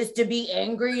is to be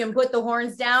angry and put the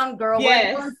horns down. Girl,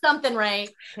 we're doing something right.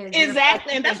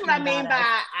 Exactly. And that's what I mean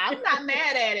by I'm not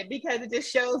mad at it, because it just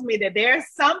shows me that there's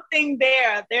something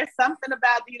there. There's something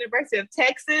about the University of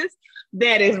Texas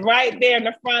that is right there in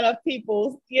the front of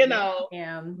people's,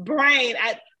 brain.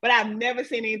 But I've never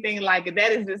seen anything like it.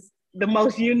 That is just the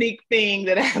most unique thing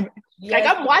that Like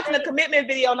Yes. I'm watching a commitment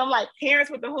video and I'm like,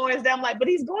 parents with the horns down. I'm like, but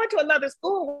he's going to another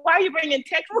school. Why are you bringing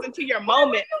Texas into your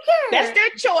moment? That's their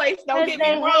choice. Don't get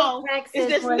me wrong.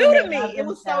 It's just new to me. It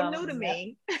was so new to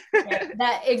me. Yeah,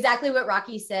 that exactly what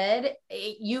Rocky said.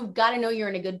 You've got to know you're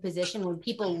in a good position when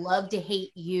people love to hate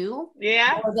you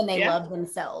more than they love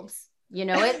themselves. You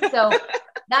know it? So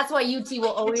that's why UT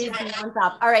will always be on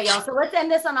top. All right, y'all. So let's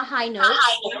end this on a high note.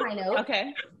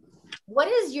 Okay. What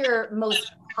is your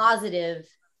most positive,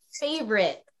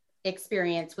 favorite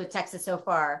experience with Texas so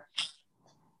far?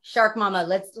 Shark Mama,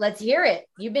 let's hear it.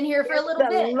 You've been here for a little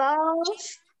bit.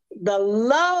 The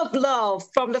love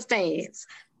from the fans.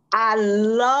 I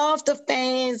love the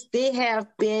fans. They have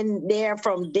been there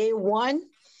from day one.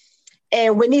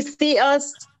 And when they see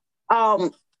us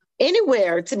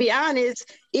anywhere, to be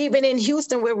honest, even in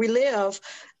Houston where we live,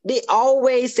 they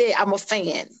always say, I'm a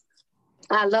fan.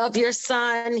 I love your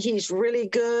son. He's really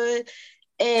good.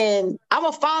 And I'm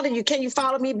going to follow you. Can you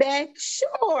follow me back?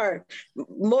 Sure.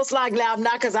 Most likely I'm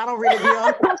not, because I don't really be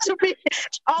on social media,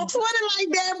 on Twitter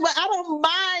like that, but I don't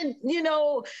mind,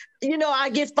 I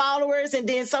get followers and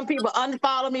then some people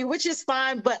unfollow me, which is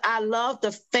fine, but I love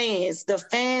the fans.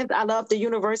 I love the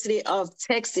University of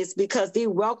Texas because they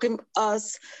welcome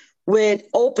us with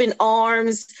open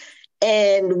arms.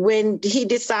 And when he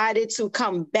decided to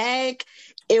come back,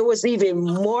 it was even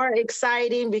more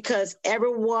exciting because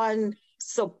everyone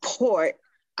support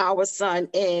our son,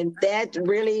 and that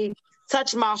really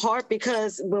touched my heart,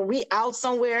 because when we out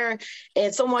somewhere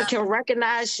and someone can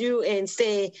recognize you and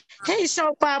say, hey,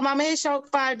 Shock 5 Mama, hey, Shock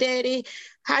 5 Daddy,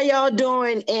 how y'all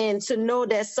doing? And to know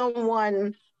that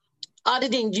someone other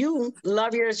than you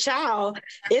love your child,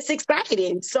 it's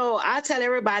exciting. So I tell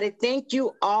everybody, thank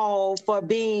you all for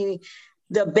being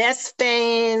the best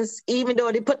fans. Even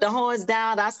though they put the horns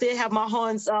down, I still have my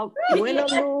horns up. Win or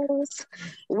lose,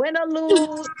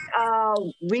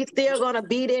 we still gonna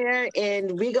be there,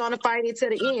 and we're gonna fight it to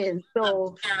the end.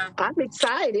 So I'm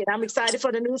excited. I'm excited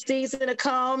for the new season to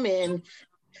come, and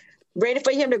ready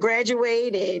for him to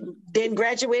graduate and then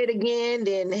graduate again,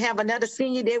 then have another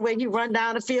senior day where he run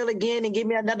down the field again and give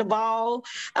me another ball.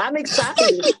 I'm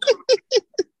excited.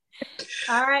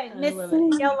 All right, Miss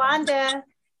Yolanda.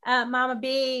 Mama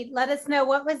B, let us know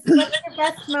what's your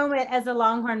best moment as a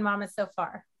Longhorn mama so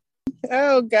far?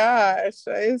 Oh gosh,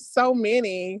 it's so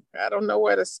many. I don't know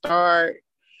where to start.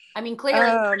 I mean, clearly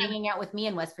you're hanging out with me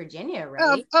in West Virginia,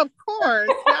 right? Of course.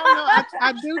 Y'all know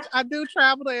I do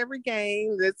travel to every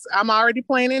game. I'm already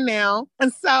planning now.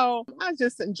 And so I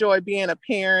just enjoy being a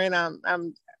parent.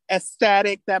 I'm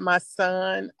ecstatic that my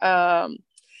son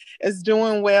is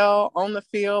doing well on the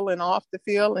field and off the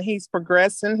field, and he's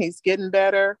progressing, he's getting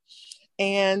better.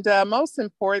 And most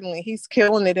importantly, he's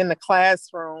killing it in the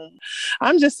classroom.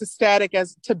 I'm just ecstatic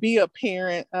as to be a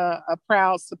parent, a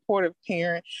proud, supportive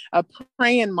parent, a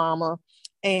praying mama.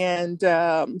 And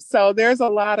so there's a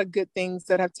lot of good things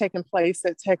that have taken place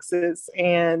at Texas.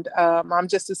 And I'm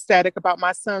just ecstatic about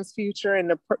my son's future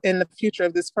and the future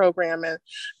of this program and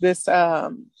this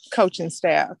coaching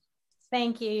staff.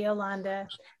 Thank you, Yolanda.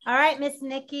 All right, Miss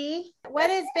Nikki, what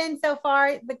has been so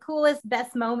far the coolest,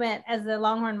 best moment as a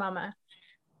Longhorn mama?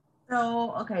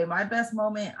 So, okay, my best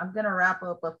moment, I'm going to wrap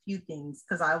up a few things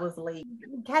because I was late.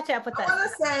 Catch up with us. I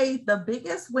want to say the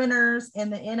biggest winners in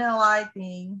the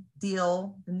NLI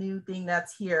deal, the new thing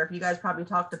that's here, you guys probably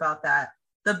talked about that.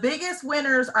 The biggest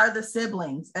winners are the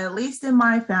siblings, at least in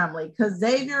my family, because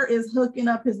Xavier is hooking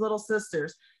up his little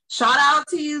sisters. Shout out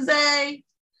to you, Zay.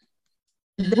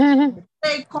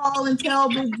 They call and tell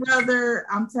Big Brother,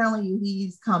 I'm telling you,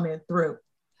 he's coming through.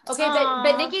 Okay,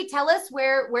 but Nikki, tell us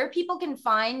where people can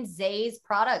find Zay's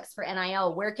products for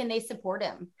NIL. Where can they support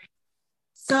him?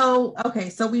 So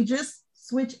we just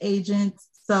switched agents.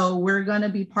 So we're going to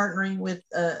be partnering with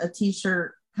a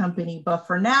t-shirt company. But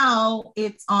for now,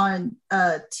 it's on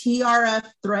TRF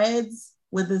Threads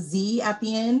with a Z at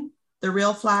the end. The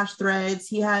Real Flash Threads.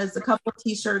 He has a couple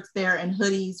t-shirts there and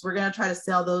hoodies. We're going to try to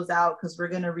sell those out because we're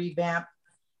going to revamp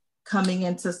coming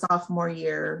into sophomore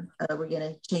year. We're going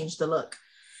to change the look.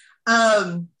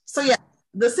 So yeah,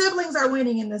 the siblings are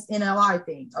winning in this NLI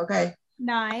thing. Okay.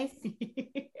 Nice.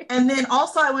 And then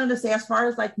also I wanted to say, as far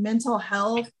as like mental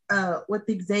health, with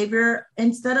Xavier,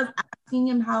 instead of asking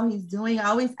him how he's doing, I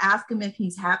always ask him if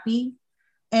he's happy.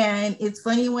 And it's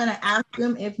funny when I ask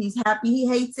him if he's happy, he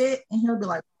hates it. And he'll be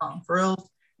like, oh, for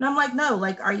real? And I'm like, no,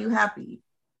 like, are you happy?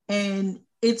 And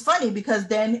it's funny because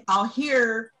then I'll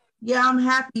hear, yeah, I'm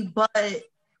happy, but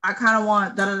I kind of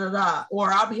want da-da-da-da.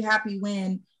 Or I'll be happy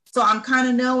when. So I'm kind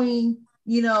of knowing,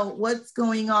 what's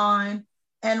going on.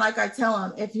 And like I tell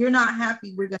him, if you're not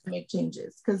happy, we're going to make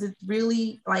changes. Because it's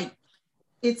really like,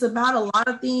 it's about a lot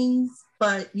of things.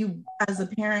 but you, as a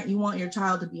parent, you want your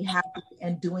child to be happy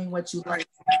and doing what you like.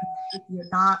 If you're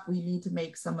not, we need to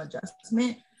make some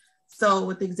adjustment. So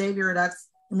with Xavier, that's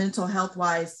mental health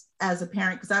wise as a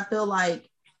parent, because I feel like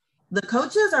the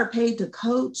coaches are paid to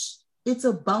coach. It's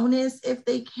a bonus if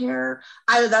they care.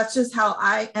 That's just how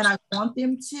I want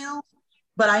them to.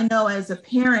 But I know as a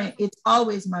parent, it's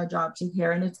always my job to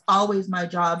care, and it's always my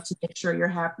job to make sure you're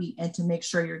happy and to make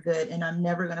sure you're good. And I'm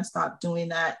never going to stop doing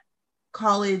that,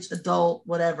 college, adult,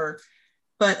 whatever.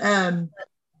 But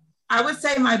I would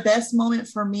say my best moment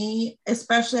for me,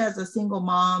 especially as a single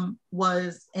mom,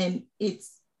 was, and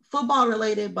it's football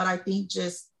related, but I think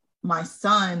just my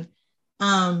son,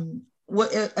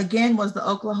 again, was the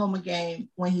Oklahoma game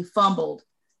when he fumbled.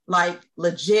 Like,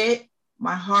 legit,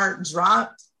 my heart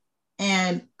dropped.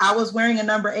 And I was wearing a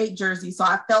number 8 jersey. So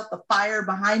I felt the fire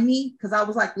behind me, because I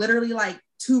was like literally like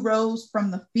 2 rows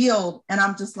from the field. And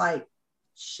I'm just like,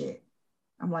 shit.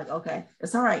 I'm like, okay,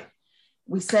 it's all right.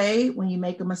 We say when you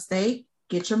make a mistake,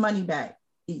 get your money back.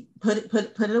 Put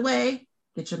it away,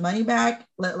 get your money back.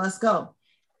 Let's go.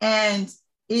 And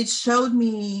it showed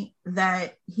me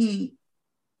that he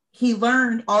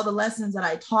learned all the lessons that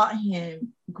I taught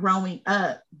him growing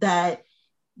up, that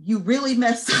you really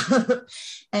messed up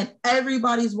and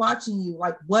everybody's watching you.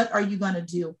 Like, what are you going to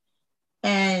do?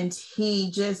 And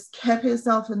he just kept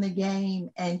himself in the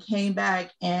game and came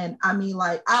back. And I mean,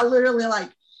 like, I literally, like,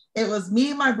 it was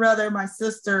me, my brother, my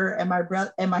sister, and my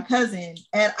brother and my cousin.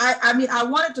 And I mean, I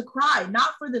wanted to cry,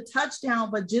 not for the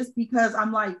touchdown, but just because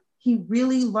I'm like, he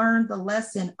really learned the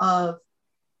lesson of,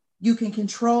 you can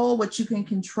control what you can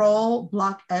control,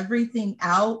 block everything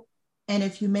out. And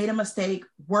if you made a mistake,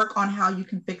 work on how you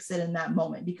can fix it in that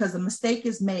moment, because a mistake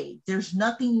is made. There's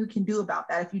nothing you can do about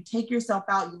that. If you take yourself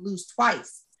out, you lose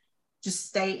twice. Just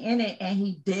stay in it. And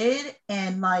he did.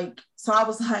 And like, so I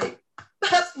was like,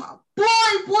 that's my boy,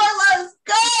 let's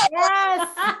go.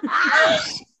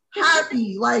 Yes.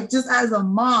 Happy, like, just as a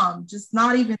mom, just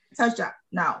not even touch that.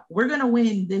 Now we're going to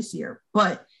win this year,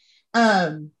 but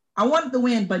I wanted to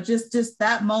win, but just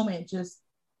that moment,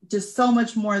 just so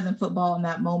much more than football in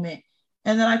that moment.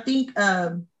 And then I think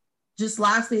just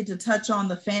lastly, to touch on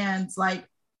the fans, like,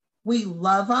 we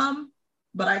love them,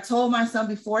 but I told my son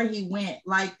before he went,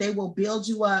 like, they will build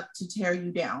you up to tear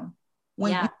you down.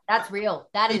 That's real.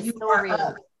 That is so real.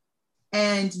 Up,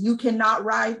 and you cannot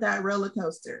ride that roller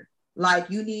coaster. Like,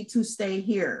 you need to stay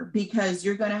here, because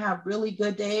you're going to have really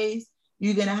good days.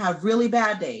 You're going to have really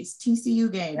bad days.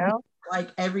 TCU game, like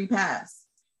every pass.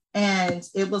 And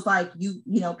it was like, you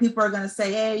know, people are going to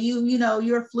say, hey, you know,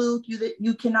 you're a fluke.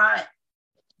 You cannot,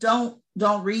 don't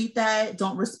read that.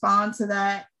 Don't respond to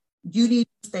that. You need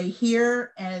to stay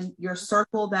here and your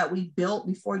circle that we built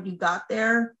before you got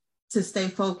there to stay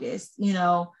focused, you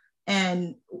know?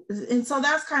 And so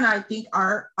that's kind of, I think,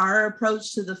 our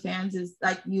approach to the fans is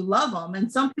like, you love them.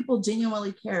 And some people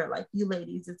genuinely care, like you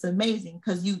ladies. It's amazing,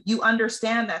 because you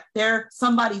understand that they're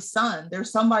somebody's son, they're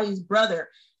somebody's brother.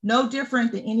 No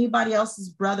different than anybody else's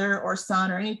brother or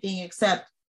son or anything, except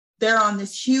they're on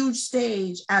this huge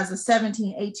stage as a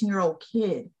 17, 18-year-old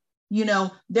kid. You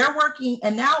know, they're working.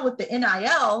 And now with the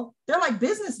NIL, they're like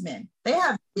businessmen. They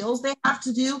have deals they have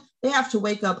to do. They have to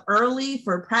wake up early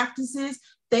for practices.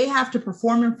 They have to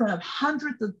perform in front of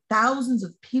hundreds of thousands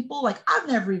of people. Like, I've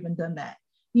never even done that,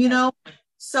 you know?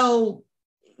 So,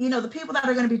 you know, the people that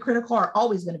are going to be critical are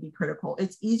always going to be critical.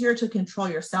 It's easier to control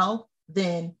yourself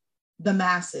than the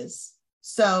masses.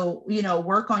 So, you know,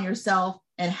 work on yourself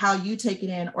and how you take it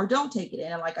in or don't take it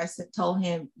in. And like I said, told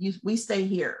him, we stay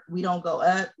here. We don't go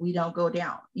up, we don't go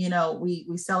down. You know, we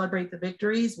celebrate the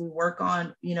victories. We work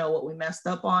on, you know, what we messed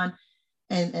up on.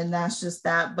 And that's just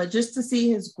that. But just to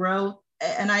see his growth,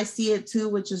 and I see it too,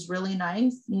 which is really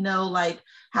nice, you know, like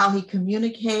how he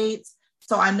communicates.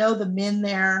 So I know the men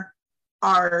there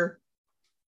are,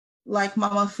 like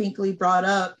Mama Finkley brought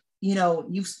up, you know,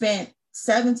 you've spent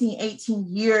 17,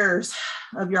 18 years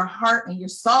of your heart and your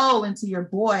soul into your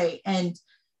boy, and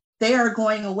they are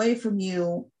going away from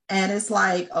you. And it's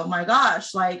like, oh my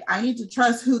gosh, like, I need to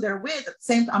trust who they're with. At the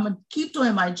same time, I'm going to keep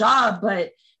doing my job,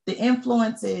 but the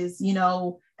influences, you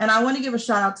know, and I want to give a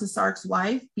shout out to Sark's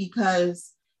wife,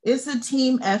 because it's a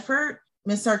team effort.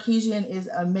 Miss Sarkeesian is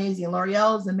amazing.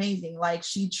 L'Oreal is amazing. Like,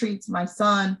 she treats my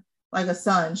son like a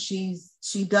son. She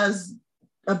does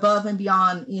above and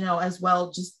beyond, you know, as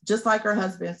well, just like her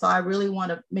husband. So I really want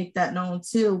to make that known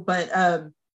too. But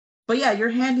yeah, you're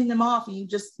handing them off,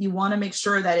 and you want to make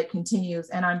sure that it continues.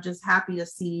 And I'm just happy to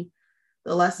see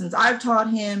the lessons I've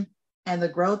taught him and the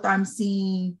growth I'm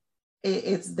seeing.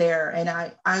 It's there. And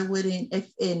I wouldn't,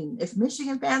 if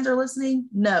Michigan fans are listening,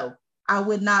 no, I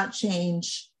would not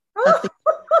change a thing.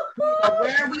 We are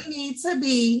where we need to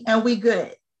be, and we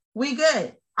good. We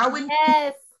good. I wouldn't.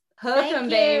 Yes. Hook Thank 'em, you.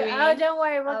 baby. Oh, don't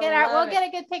worry. We'll get a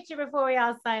good picture before we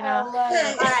all sign off. All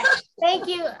right. Thank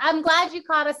you. I'm glad you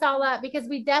caught us all up because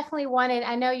we definitely wanted,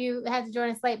 I know you had to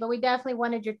join us late, but we definitely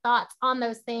wanted your thoughts on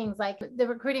those things like the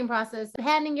recruiting process,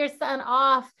 handing your son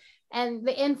off, and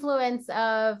the influence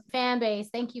of fan base.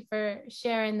 Thank you for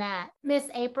sharing that. Miss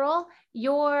April,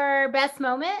 your best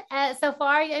moment so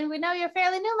far, and we know you're a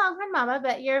fairly new Longhorn mama,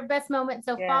 but your best moment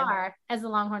so far as a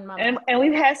Longhorn mama. And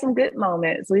we've had some good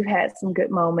moments. We've had some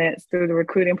good moments through the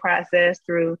recruiting process,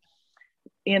 through,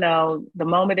 you know, the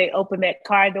moment they opened that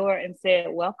car door and said,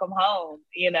 welcome home.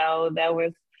 You know, that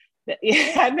was,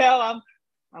 I know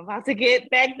I'm about to get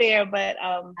back there, but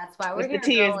that's why we're here, the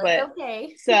tears, girl. but it's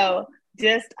okay. So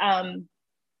just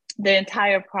the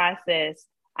entire process,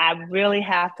 I really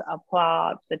have to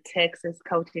applaud the Texas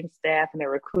coaching staff and the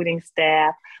recruiting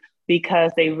staff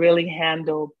because they really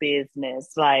handle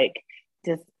business. Like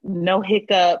just no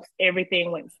hiccups,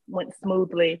 everything went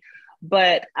smoothly.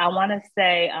 But I want to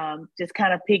say, just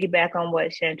kind of piggyback on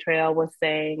what Chantrell was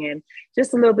saying, and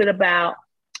just a little bit about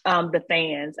the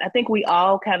fans. I think we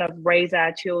all kind of raise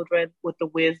our children with the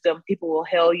wisdom, people will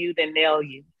hail you, then nail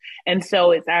you. And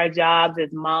so it's our jobs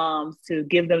as moms to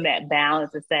give them that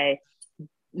balance to say,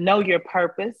 know your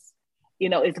purpose. You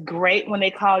know, it's great when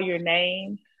they call your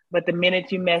name, but the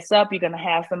minute you mess up, you're going to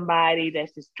have somebody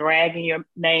that's just dragging your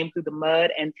name through the mud,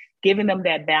 and giving them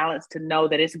that balance to know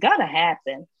that it's going to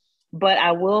happen. But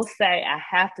I will say, I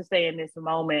have to say in this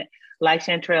moment, like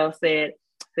Chantrell said,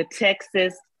 the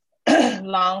Texas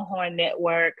Longhorn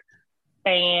Network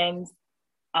fans,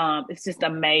 it's just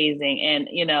amazing. And,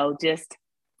 you know, just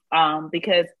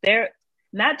because they're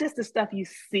not just the stuff you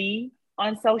see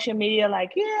on social media,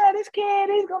 like, yeah, this kid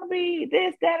is going to be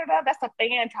this, that, or that. That's a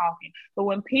fan talking. But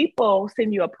when people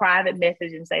send you a private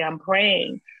message and say, I'm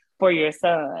praying for your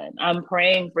son, I'm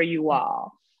praying for you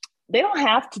all, they don't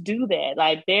have to do that.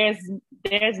 Like there's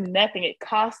nothing, it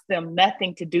costs them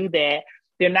nothing to do that.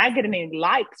 They're not getting any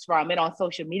likes from it on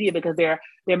social media because they're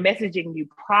messaging you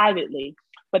privately.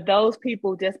 But those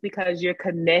people, just because you're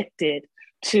connected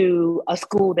to a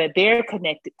school that they're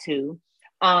connected to,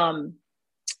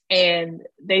 and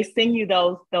they send you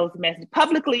those messages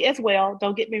publicly as well.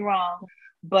 Don't get me wrong,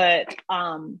 but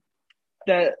and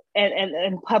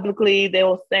publicly they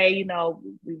will say, you know,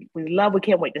 we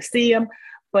can't wait to see them.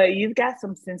 But you've got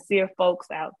some sincere folks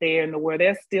out there in the world.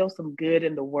 There's still some good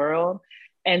in the world.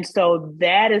 And so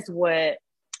that is what,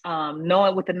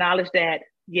 knowing with the knowledge that,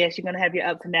 yes, you're going to have your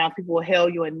ups and downs, people will hail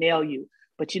you and nail you.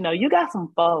 But, you know, you got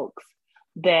some folks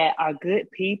that are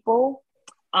good people.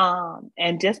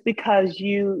 And just because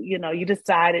you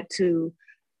decided to,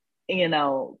 you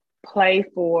know, play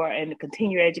for and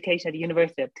continue your education at the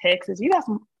University of Texas, you got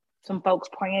some folks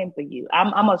praying for you.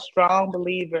 I'm a strong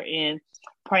believer in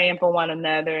praying for one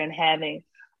another and having,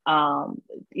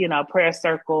 you know, a prayer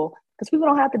circle, because people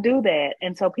don't have to do that.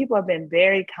 And so people have been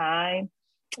very kind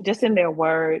just in their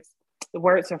words. The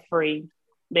words are free.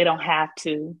 They don't have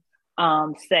to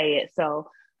say it. So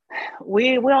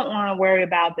we don't want to worry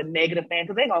about the negative fans,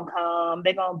 because they're going to come,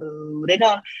 they're going to boo, they're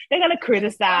going to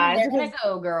criticize. They're going to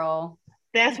go, girl.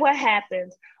 That's what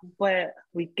happens. But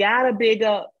we got to big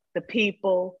up the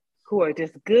people who are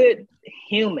just good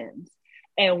humans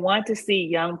and want to see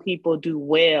young people do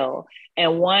well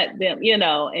and want them, you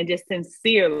know, and just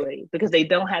sincerely, because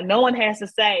no one has to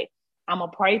say, I'm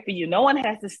going to pray for you. No one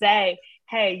has to say,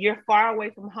 hey, you're far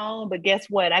away from home, but guess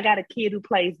what? I got a kid who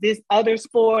plays this other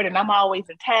sport and I'm always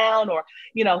in town, or,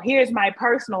 you know, here's my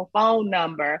personal phone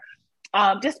number.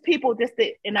 Just people,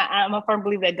 and I'm a firm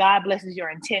believer that God blesses your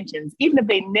intentions. Even if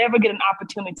they never get an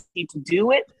opportunity to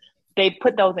do it, they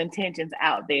put those intentions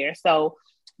out there. So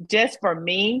just for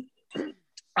me,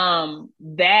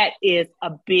 that is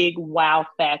a big wow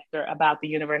factor about the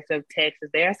University of Texas.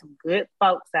 There are some good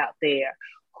folks out there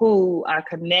who are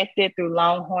connected through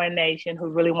Longhorn Nation, who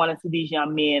really want to see these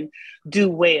young men do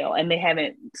well. And they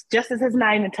haven't, Justice has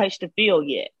not even touched the field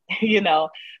yet, you know?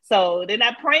 So they're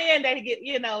not praying that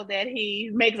that he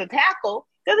makes a tackle,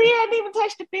 because he hadn't even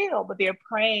touched the field, but they're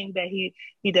praying that he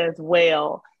does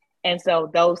well. And so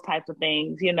those types of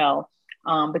things, you know,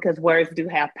 because words do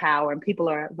have power, and people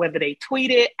are, whether they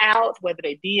tweet it out, whether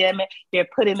they DM it, they're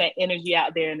putting that energy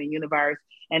out there in the universe.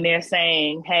 And they're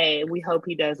saying, hey, we hope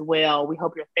he does well. We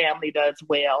hope your family does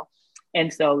well.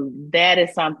 And so that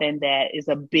is something that is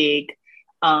has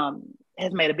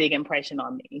made a big impression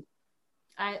on me.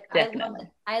 I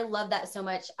love that so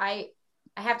much. I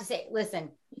have to say,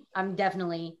 listen, I'm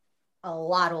definitely a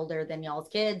lot older than y'all's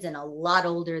kids and a lot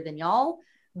older than y'all.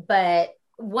 But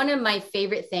one of my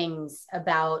favorite things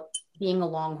about being a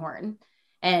Longhorn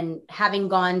And having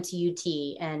gone to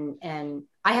UT, and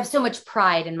I have so much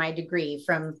pride in my degree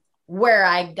from where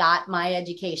I got my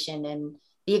education and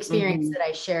the experience that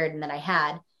I shared and that I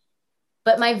had.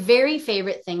 But my very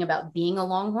favorite thing about being a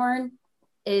Longhorn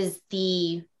is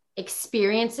the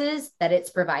experiences that it's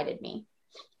provided me.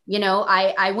 You know,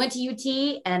 I went to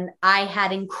UT and I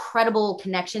had incredible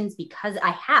connections because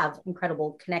I have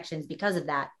incredible connections because of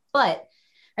that. But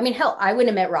I mean, hell, I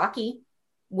wouldn't have met Rocky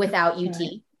without UT.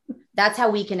 Right. That's how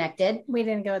we connected. We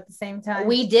didn't go at the same time.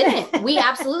 We didn't. We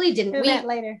absolutely didn't. We met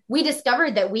later. We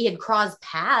discovered that we had crossed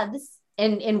paths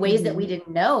in ways that we didn't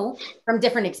know from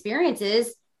different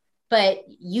experiences, but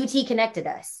UT connected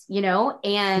us, you know,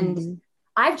 and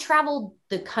I've traveled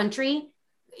the country.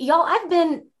 Y'all, I've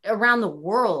been around the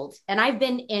world, and I've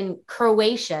been in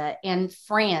Croatia and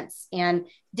France and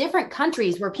different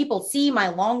countries where people see my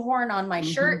Longhorn on my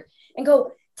shirt and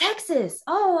go, Texas.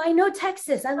 Oh, I know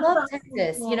Texas. I love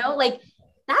Texas. You know, like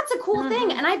that's a cool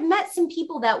thing. And I've met some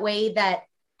people that way that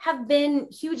have been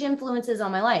huge influences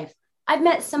on my life. I've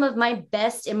met some of my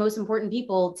best and most important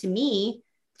people to me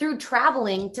through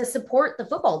traveling to support the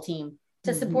football team,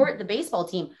 to support the baseball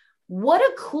team. What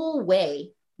a cool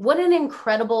way. What an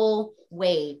incredible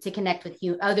way to connect with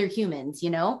other humans.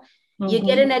 You know, you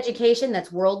get an education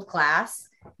that's world-class.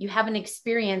 You have an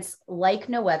experience like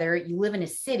no other. You live in a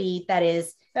city that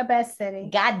is the best city.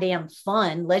 Goddamn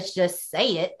fun. Let's just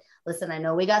say it. Listen, I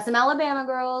know we got some Alabama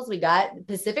girls. We got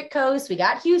Pacific Coast. We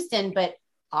got Houston, but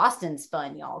Austin's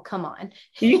fun, y'all. Come on.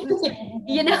 You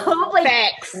know, like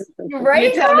facts. Right?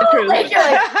 You tell the truth. Like,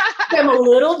 I'm a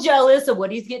little jealous of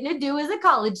what he's getting to do as a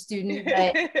college student,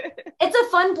 but it's a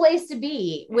fun place to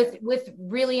be with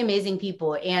really amazing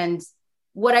people. And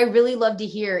what I really love to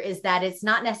hear is that it's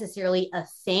not necessarily a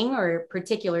thing or a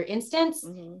particular instance.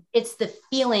 It's the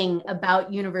feeling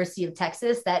about University of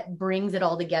Texas that brings it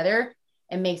all together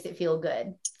and makes it feel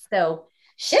good. So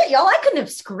shit, y'all, I couldn't have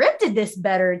scripted this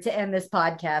better to end this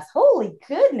podcast. Holy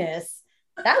goodness.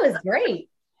 That was great.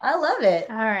 I love it.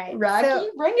 All right. Rocky, so,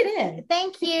 bring it in.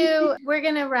 Thank you. We're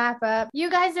going to wrap up.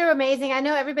 You guys are amazing. I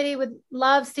know everybody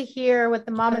loves to hear what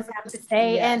the mamas have to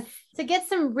say and to get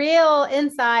some real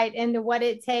insight into what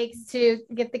it takes to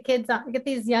get get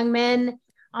these young men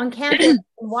on campus,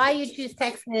 why you choose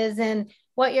Texas and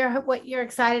what you're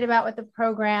excited about with the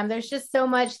program. There's just so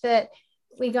much that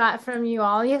we got from you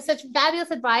all. You have such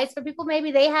fabulous advice for people.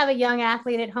 Maybe they have a young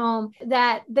athlete at home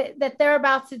that they're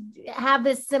about to have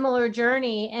this similar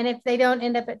journey. And if they don't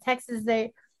end up at Texas,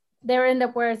 they end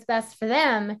up where it's best for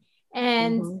them.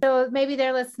 And so maybe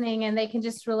they're listening and they can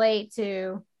just relate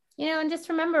to, you know, and just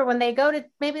remember when they go to,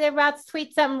 maybe they're about to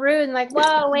tweet something rude and like,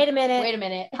 whoa, wait a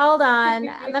minute. Hold on.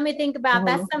 Let me think about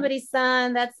that's somebody's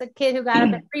son. That's a kid who got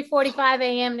up at 3:45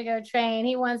 a.m. to go train.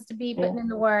 He wants to be putting in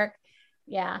the work.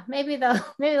 Yeah, maybe they'll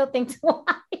think twice.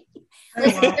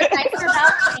 Listen,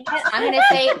 I'm gonna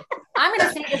say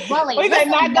this bluntly. It's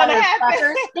not gonna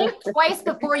happen. Think twice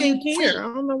before you tweet. I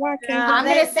don't know why. I'm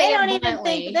gonna say they don't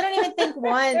even think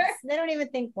once. They don't even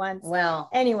think once. Well,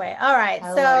 anyway, all right.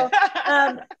 So,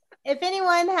 if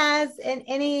anyone has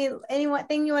anything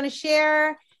you want to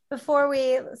share before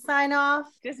we sign off,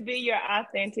 just be your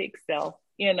authentic self.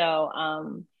 You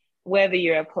know, whether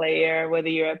you're a player, whether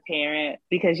you're a parent,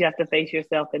 because you have to face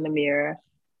yourself in the mirror.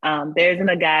 There isn't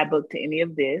a guidebook to any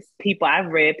of this. People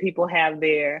have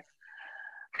their,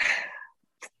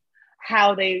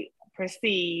 how they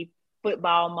perceive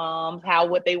football moms,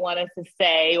 what they want us to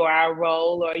say or our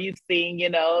role, or you've seen, you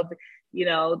know,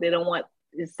 they don't want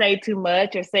to say too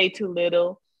much or say too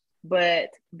little, but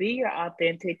be your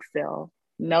authentic self.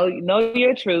 Know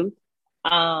your truth.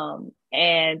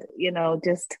 And, you know,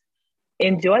 just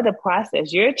enjoy the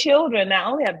process. Your children, not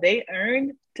only have they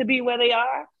earned to be where they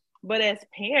are, but as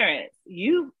parents,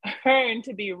 you've earned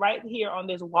to be right here on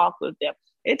this walk with them.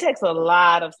 It takes a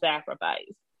lot of sacrifice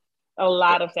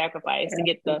to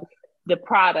get the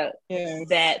product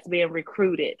that's being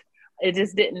recruited. It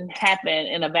just didn't happen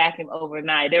in a vacuum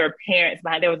overnight. There were parents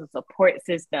behind, there was a support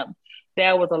system.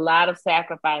 There was a lot of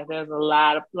sacrifice. There was a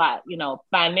lot, you know,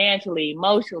 financially,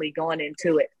 emotionally going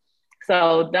into it.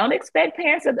 So don't expect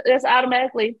parents to just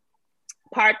automatically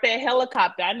park their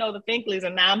helicopter. I know the Finkleys,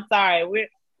 and I'm sorry,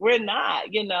 we're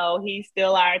not. You know, he's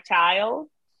still our child,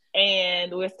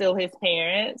 and we're still his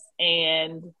parents,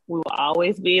 and we will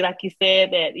always be, like you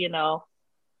said, that, you know,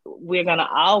 we're gonna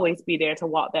always be there to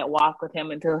walk that walk with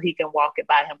him until he can walk it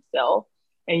by himself.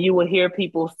 And you will hear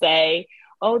people say,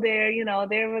 "Oh, they're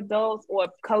adults," or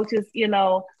coaches, you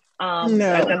know. Are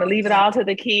going to leave it all to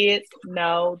the kids.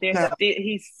 No,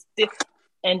 he's still,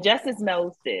 and Justice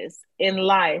knows this. In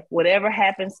life, whatever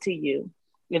happens to you,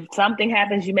 If something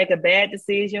happens, you make a bad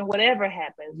decision, whatever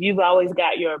happens, you've always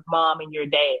got your mom and your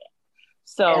dad.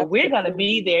 So we're going to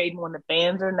be there even when the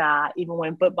fans are not, even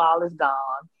when football is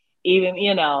gone, even,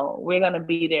 we're going to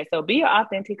be there. So be your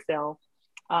authentic self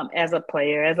as a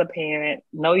player, as a parent,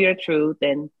 know your truth,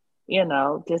 and,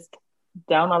 just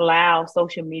don't allow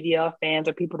social media or fans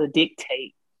or people to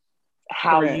dictate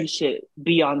how you should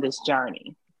be on this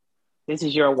journey. This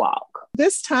is your walk.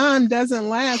 This time doesn't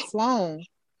last long.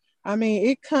 I mean,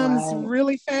 it comes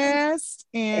really fast,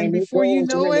 and before you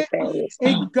know it,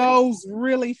 it goes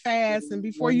really fast. And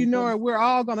before you know it, we're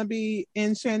all going to be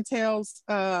in Chantel's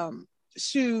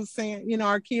shoes saying,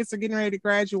 our kids are getting ready to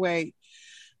graduate.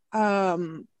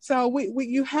 So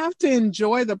you have to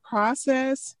enjoy the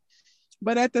process,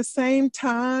 but at the same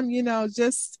time,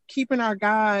 just keeping our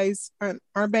guys,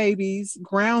 our babies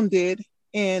grounded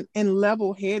and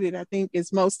level-headed, I think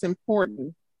is most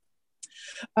important.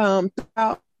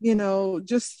 Throughout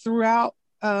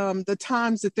the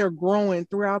times that they're growing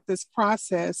throughout this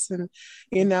process. And,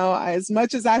 as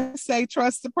much as I say,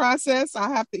 trust the process, I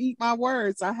have to eat my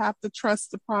words. I have to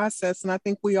trust the process. And I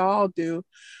think we all do.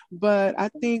 But I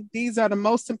think these are the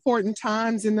most important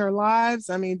times in their lives.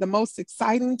 I mean, the most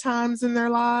exciting times in their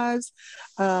lives.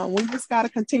 We just got to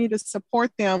continue to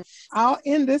support them. I'll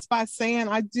end this by saying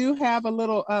I do have a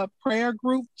little prayer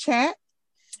group chat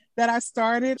that I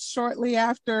started shortly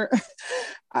after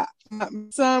my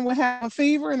son would have a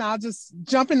fever, and I'll just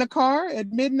jump in the car at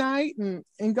midnight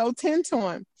and go tend to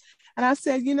him. And I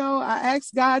said, I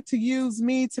asked God to use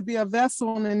me to be a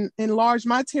vessel and enlarge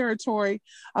my territory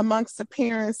amongst the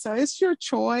parents. So it's your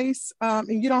choice.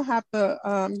 And you don't have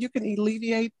to, you can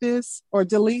alleviate this or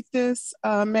delete this,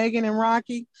 Megan and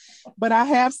Rocky. But I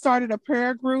have started a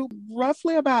prayer group,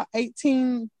 roughly about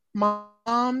 18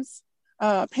 moms,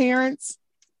 parents,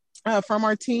 from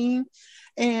our team.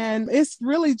 And it's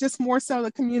really just more so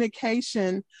the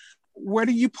communication. Where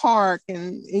do you park?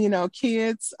 And,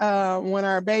 kids, when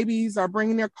our babies are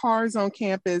bringing their cars on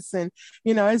campus, and,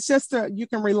 it's just you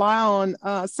can rely on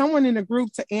someone in the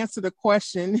group to answer the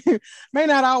question. May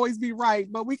not always be right,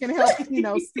 but we can help,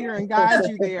 steer and guide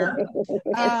you there.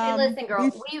 Listen,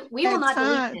 girl, we will not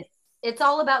delete this. It's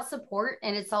all about support,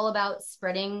 and it's all about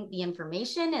spreading the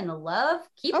information and the love.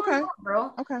 Keep on going,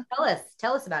 girl. Okay.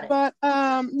 Tell us about it. But,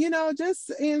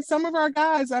 just in some of our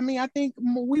guys, I think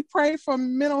we pray for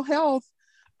mental health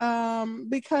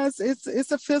because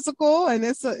it's a physical and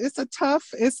it's a tough,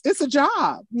 it's a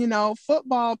job,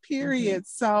 football period.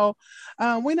 So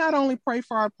we not only pray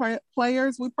for our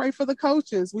players, we pray for the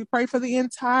coaches, we pray for the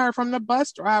entire, from the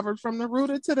bus drivers, from the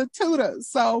rooter to the tutor.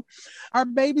 So our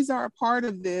babies are a part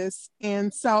of this.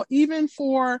 And so even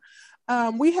for,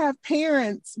 we have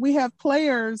parents, we have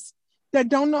players that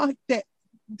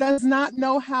does not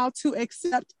know how to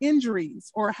accept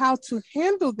injuries or how to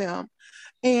handle them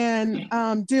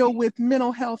and deal with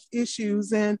mental health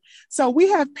issues. And so we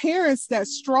have parents that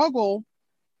struggle.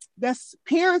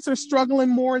 Parents are struggling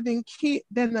more than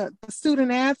the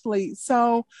student athletes.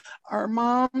 So our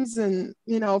moms and,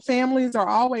 families are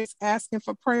always asking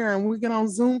for prayer, and we get on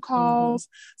Zoom calls.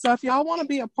 So if y'all want to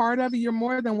be a part of it, you're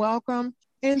more than welcome.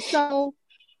 And so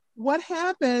what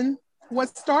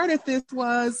started this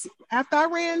was after I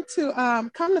ran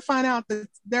to come to find out that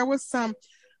there were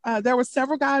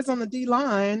several guys on the D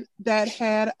line that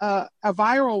had a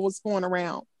viral was going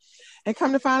around. And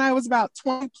come to find out it was about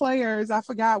 20 players. I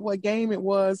forgot what game it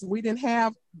was. We didn't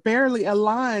have barely a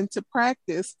line to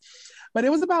practice, but it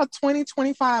was about 20,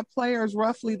 25 players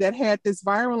roughly that had this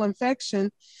viral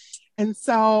infection. And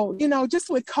so, just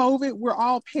with COVID, we're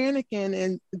all panicking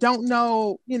and don't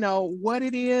know, what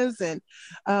it is. And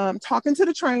talking to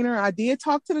the trainer, I did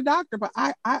talk to the doctor, but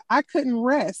I couldn't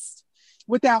rest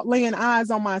without laying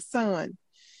eyes on my son.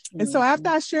 And so after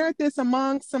I shared this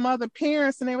among some other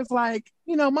parents, and they was like,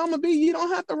 Mama B, you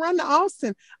don't have to run to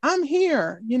Austin. I'm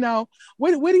here.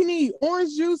 What do you need?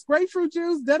 Orange juice, grapefruit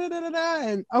juice, da-da-da-da-da.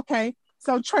 And okay.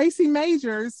 So Tracy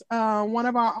Majors, one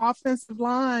of our offensive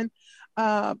line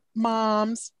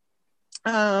moms,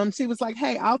 she was like,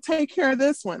 hey, I'll take care of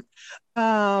this one.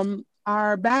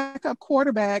 Our backup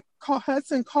quarterback,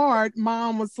 Hudson Card,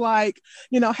 mom was like,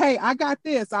 hey, I got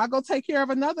this. I'll go take care of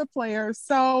another player.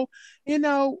 So,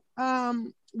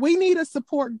 we need a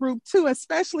support group too,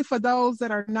 especially for those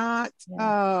that are not,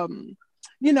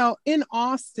 in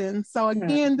Austin. So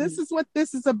again, this is what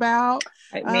this is about.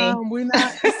 We're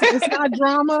not, it's not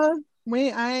drama.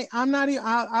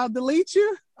 I'll delete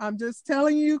you. I'm just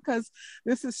telling you, because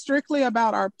this is strictly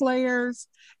about our players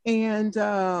and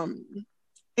about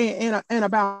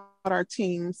our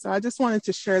team. So I just wanted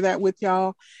to share that with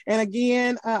y'all. And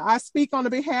again, I speak on the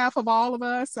behalf of all of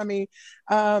us. I mean,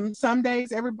 some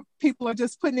days people are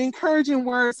just putting encouraging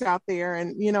words out there.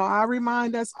 And, you know, I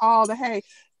remind us all that, hey,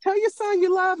 tell your son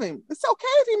you love him. It's okay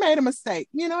if he made a mistake.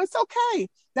 You know, it's okay.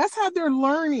 That's how they're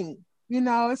learning. You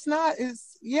know,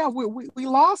 we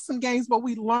lost some games, but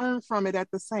we learned from it at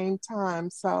the same time.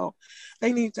 So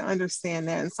they need to understand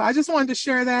that. And so I just wanted to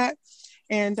share that.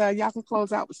 And y'all can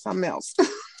close out with something else.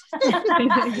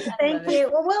 Thank you.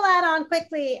 Well, we'll add on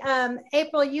quickly.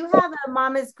 April, you have a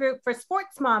mamas group for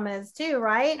sports mamas too,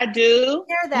 right? I do.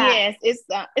 Share that. Yes,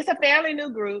 it's a fairly new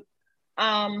group.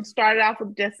 Started off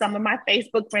with just some of my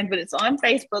Facebook friends, but it's on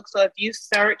Facebook. So if you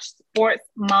search Sports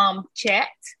Mom Chat,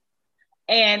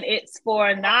 and it's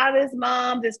for novice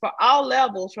moms, it's for all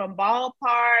levels, from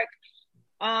ballpark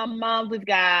moms, we've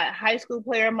got high school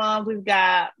player moms, we've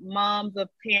got moms of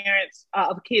parents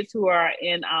of kids who are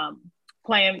in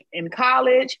playing in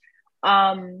college,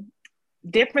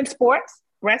 different sports,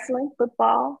 wrestling,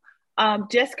 football,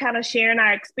 just kind of sharing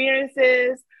our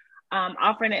experiences,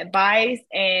 offering advice,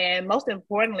 and most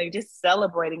importantly, just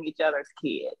celebrating each other's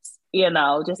kids, you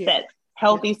know, just that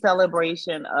healthy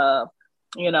celebration of,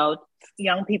 you know,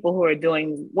 young people who are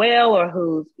doing well or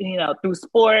who's, you know, through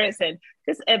sports, and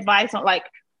just advice on, like,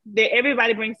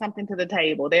 everybody brings something to the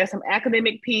table. There's some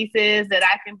academic pieces that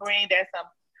I can bring. There's some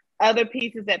other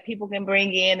pieces that people can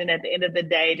bring in. And at the end of the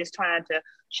day, just trying to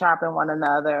sharpen one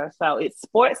another. So it's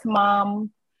Sports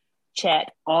Mom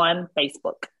Chat on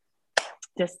Facebook.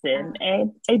 Just send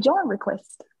a join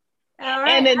request. All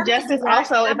right. And then Justice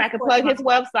also, if I could plug his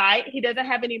website, he doesn't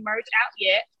have any merch out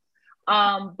yet.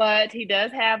 But he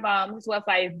does have his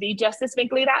website is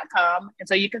thejusticefink.com, and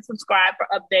so you can subscribe for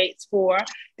updates for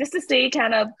just to see,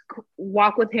 kind of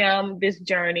walk with him this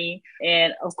journey,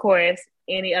 and of course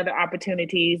any other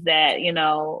opportunities that, you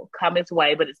know, come his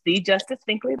way. But it's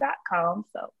thejusticefink.com.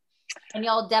 So, and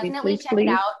y'all definitely check it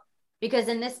out, because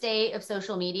in this day of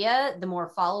social media, the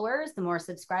more followers, the more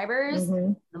subscribers,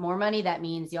 the more money that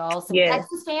means, y'all. So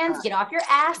Texas fans, get off your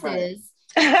asses.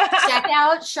 Check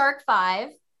out Shark 5.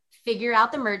 Figure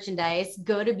out the merchandise,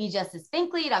 go to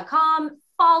bejusticefink.com,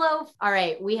 follow. All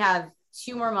right, we have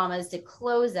 2 more mamas to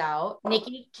close out.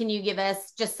 Nikki, can you give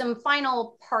us just some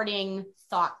final parting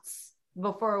thoughts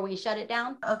before we shut it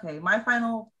down? Okay, my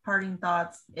final parting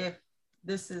thoughts, if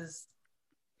this is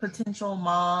potential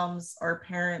moms or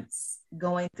parents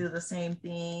going through the same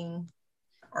thing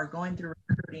or going through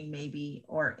recruiting maybe,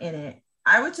 or in it,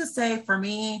 I would just say, for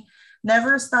me,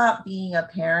 never stop being a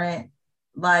parent.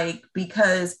 Like,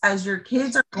 because as your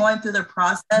kids are going through the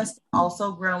process,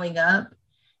 also growing up,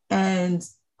 and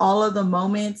all of the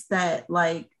moments that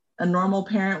like a normal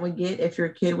parent would get if your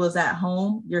kid was at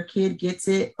home, your kid gets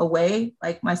it away.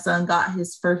 Like, my son got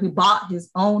he bought his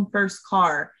own first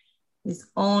car, his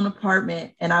own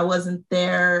apartment, and I wasn't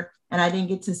there and I didn't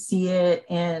get to see it.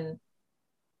 And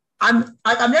I'm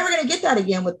never going to get that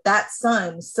again with that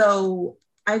son. So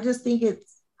I just think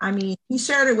he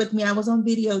shared it with me. I was on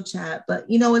video chat, but,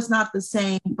 you know, it's not the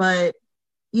same. But,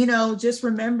 you know, just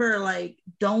remember, like,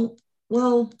 you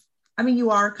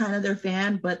are kind of their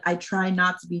fan, but I try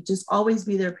not to be. Just always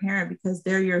be their parent, because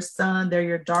they're your son, they're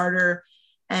your daughter,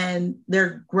 and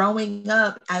they're growing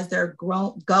up as they're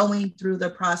going through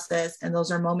the process. And those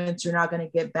are moments you're not going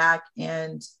to get back.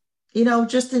 And, you know,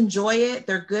 just enjoy it.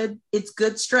 They're good. It's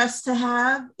good stress to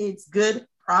have. It's good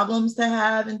problems to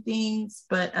have and things.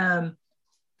 But,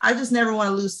 I just never want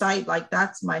to lose sight. Like,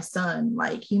 that's my son.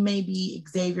 Like, he may be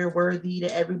Xavier worthy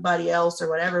to everybody else or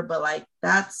whatever, but like,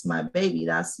 that's my baby.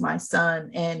 That's my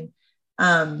son. And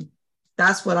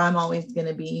that's what I'm always going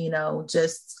to be, you know,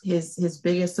 just his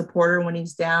biggest supporter when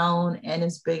he's down and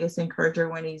his biggest encourager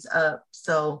when he's up.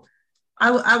 So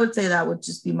I would say that would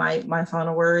just be my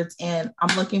final words. And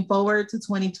I'm looking forward to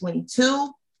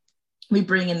 2022. We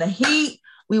bring in the heat.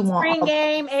 We want spring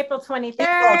game, April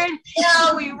 23rd.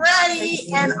 Yeah, we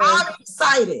ready, and I'm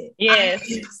excited. Yes,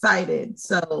 I'm excited.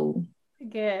 So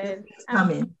good. It's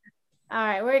coming. All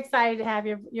right, we're excited to have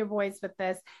your voice with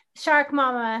this. Shark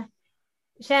Mama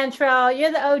Chantrell,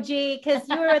 you're the OG, because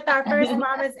you were with our first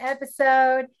Mamas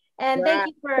episode, and thank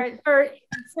you for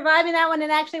surviving that one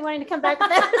and actually wanting to come back with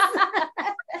us.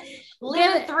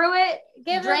 Living through it,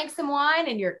 drank some wine,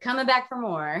 and you're coming back for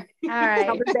more. All right.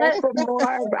 I'm back for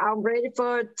more. I'm ready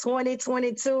for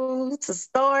 2022 to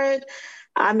start.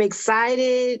 I'm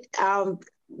excited.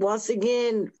 Once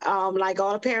again, like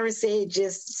all the parents said,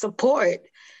 just support.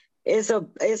 It's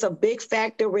a big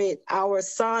factor with our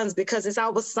sons, because it's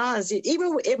our sons.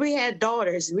 Even if we had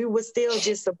daughters, we would still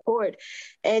just support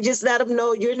and just let them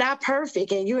know you're not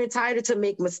perfect and you're entitled to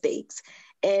make mistakes.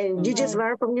 And you just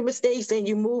learn from your mistakes and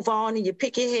you move on and you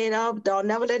pick your head up. Don't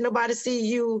never let nobody see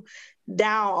you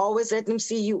down. Always let them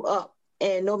see you up.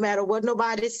 And no matter what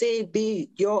nobody say, be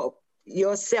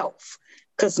yourself.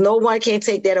 Because no one can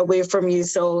take that away from you.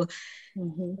 So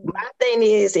my thing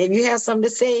is, if you have something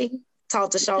to say,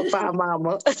 talk to Shark 5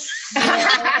 Mama.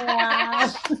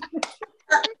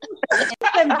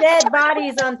 Some dead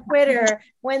bodies on Twitter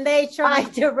when they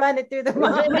tried to run it through the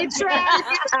mom. They tried.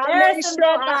 There are some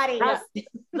dead bodies.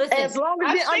 Listen, As long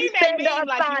as you I've seen that understand the meme,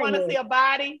 like, you want to see a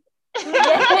body?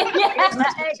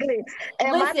 Exactly.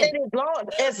 And my Listen. thing is,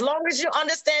 as long as you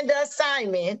understand the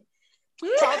assignment,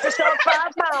 talk to Shark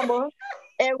 5 Mama,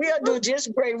 and we'll do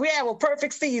just great. We have a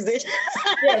perfect season.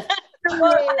 Yes.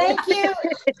 Well,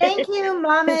 thank you,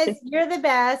 mamas. You're the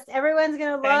best. Everyone's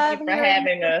gonna love Thank you for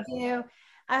having us. you.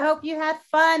 I hope you had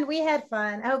fun. We had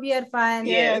fun. I hope you had fun.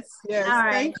 Yes. All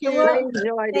right. Thank So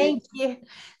you. thank you.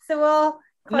 So we'll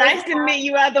Nice to meet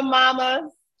you, other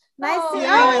mamas. Nice to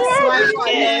Yes,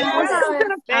 Yes.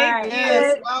 Thank you.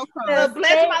 Yes, welcome. So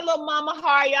bless my little mama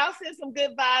heart. Y'all send some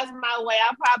good vibes my way.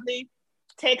 I'll probably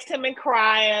text him and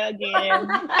cry again.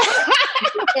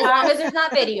 as long as there's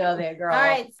not video of it, girl. All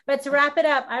right. But to wrap it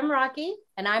up, I'm Rocky.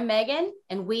 And I'm Megan,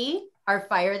 and we are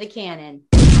Fire the Cannon.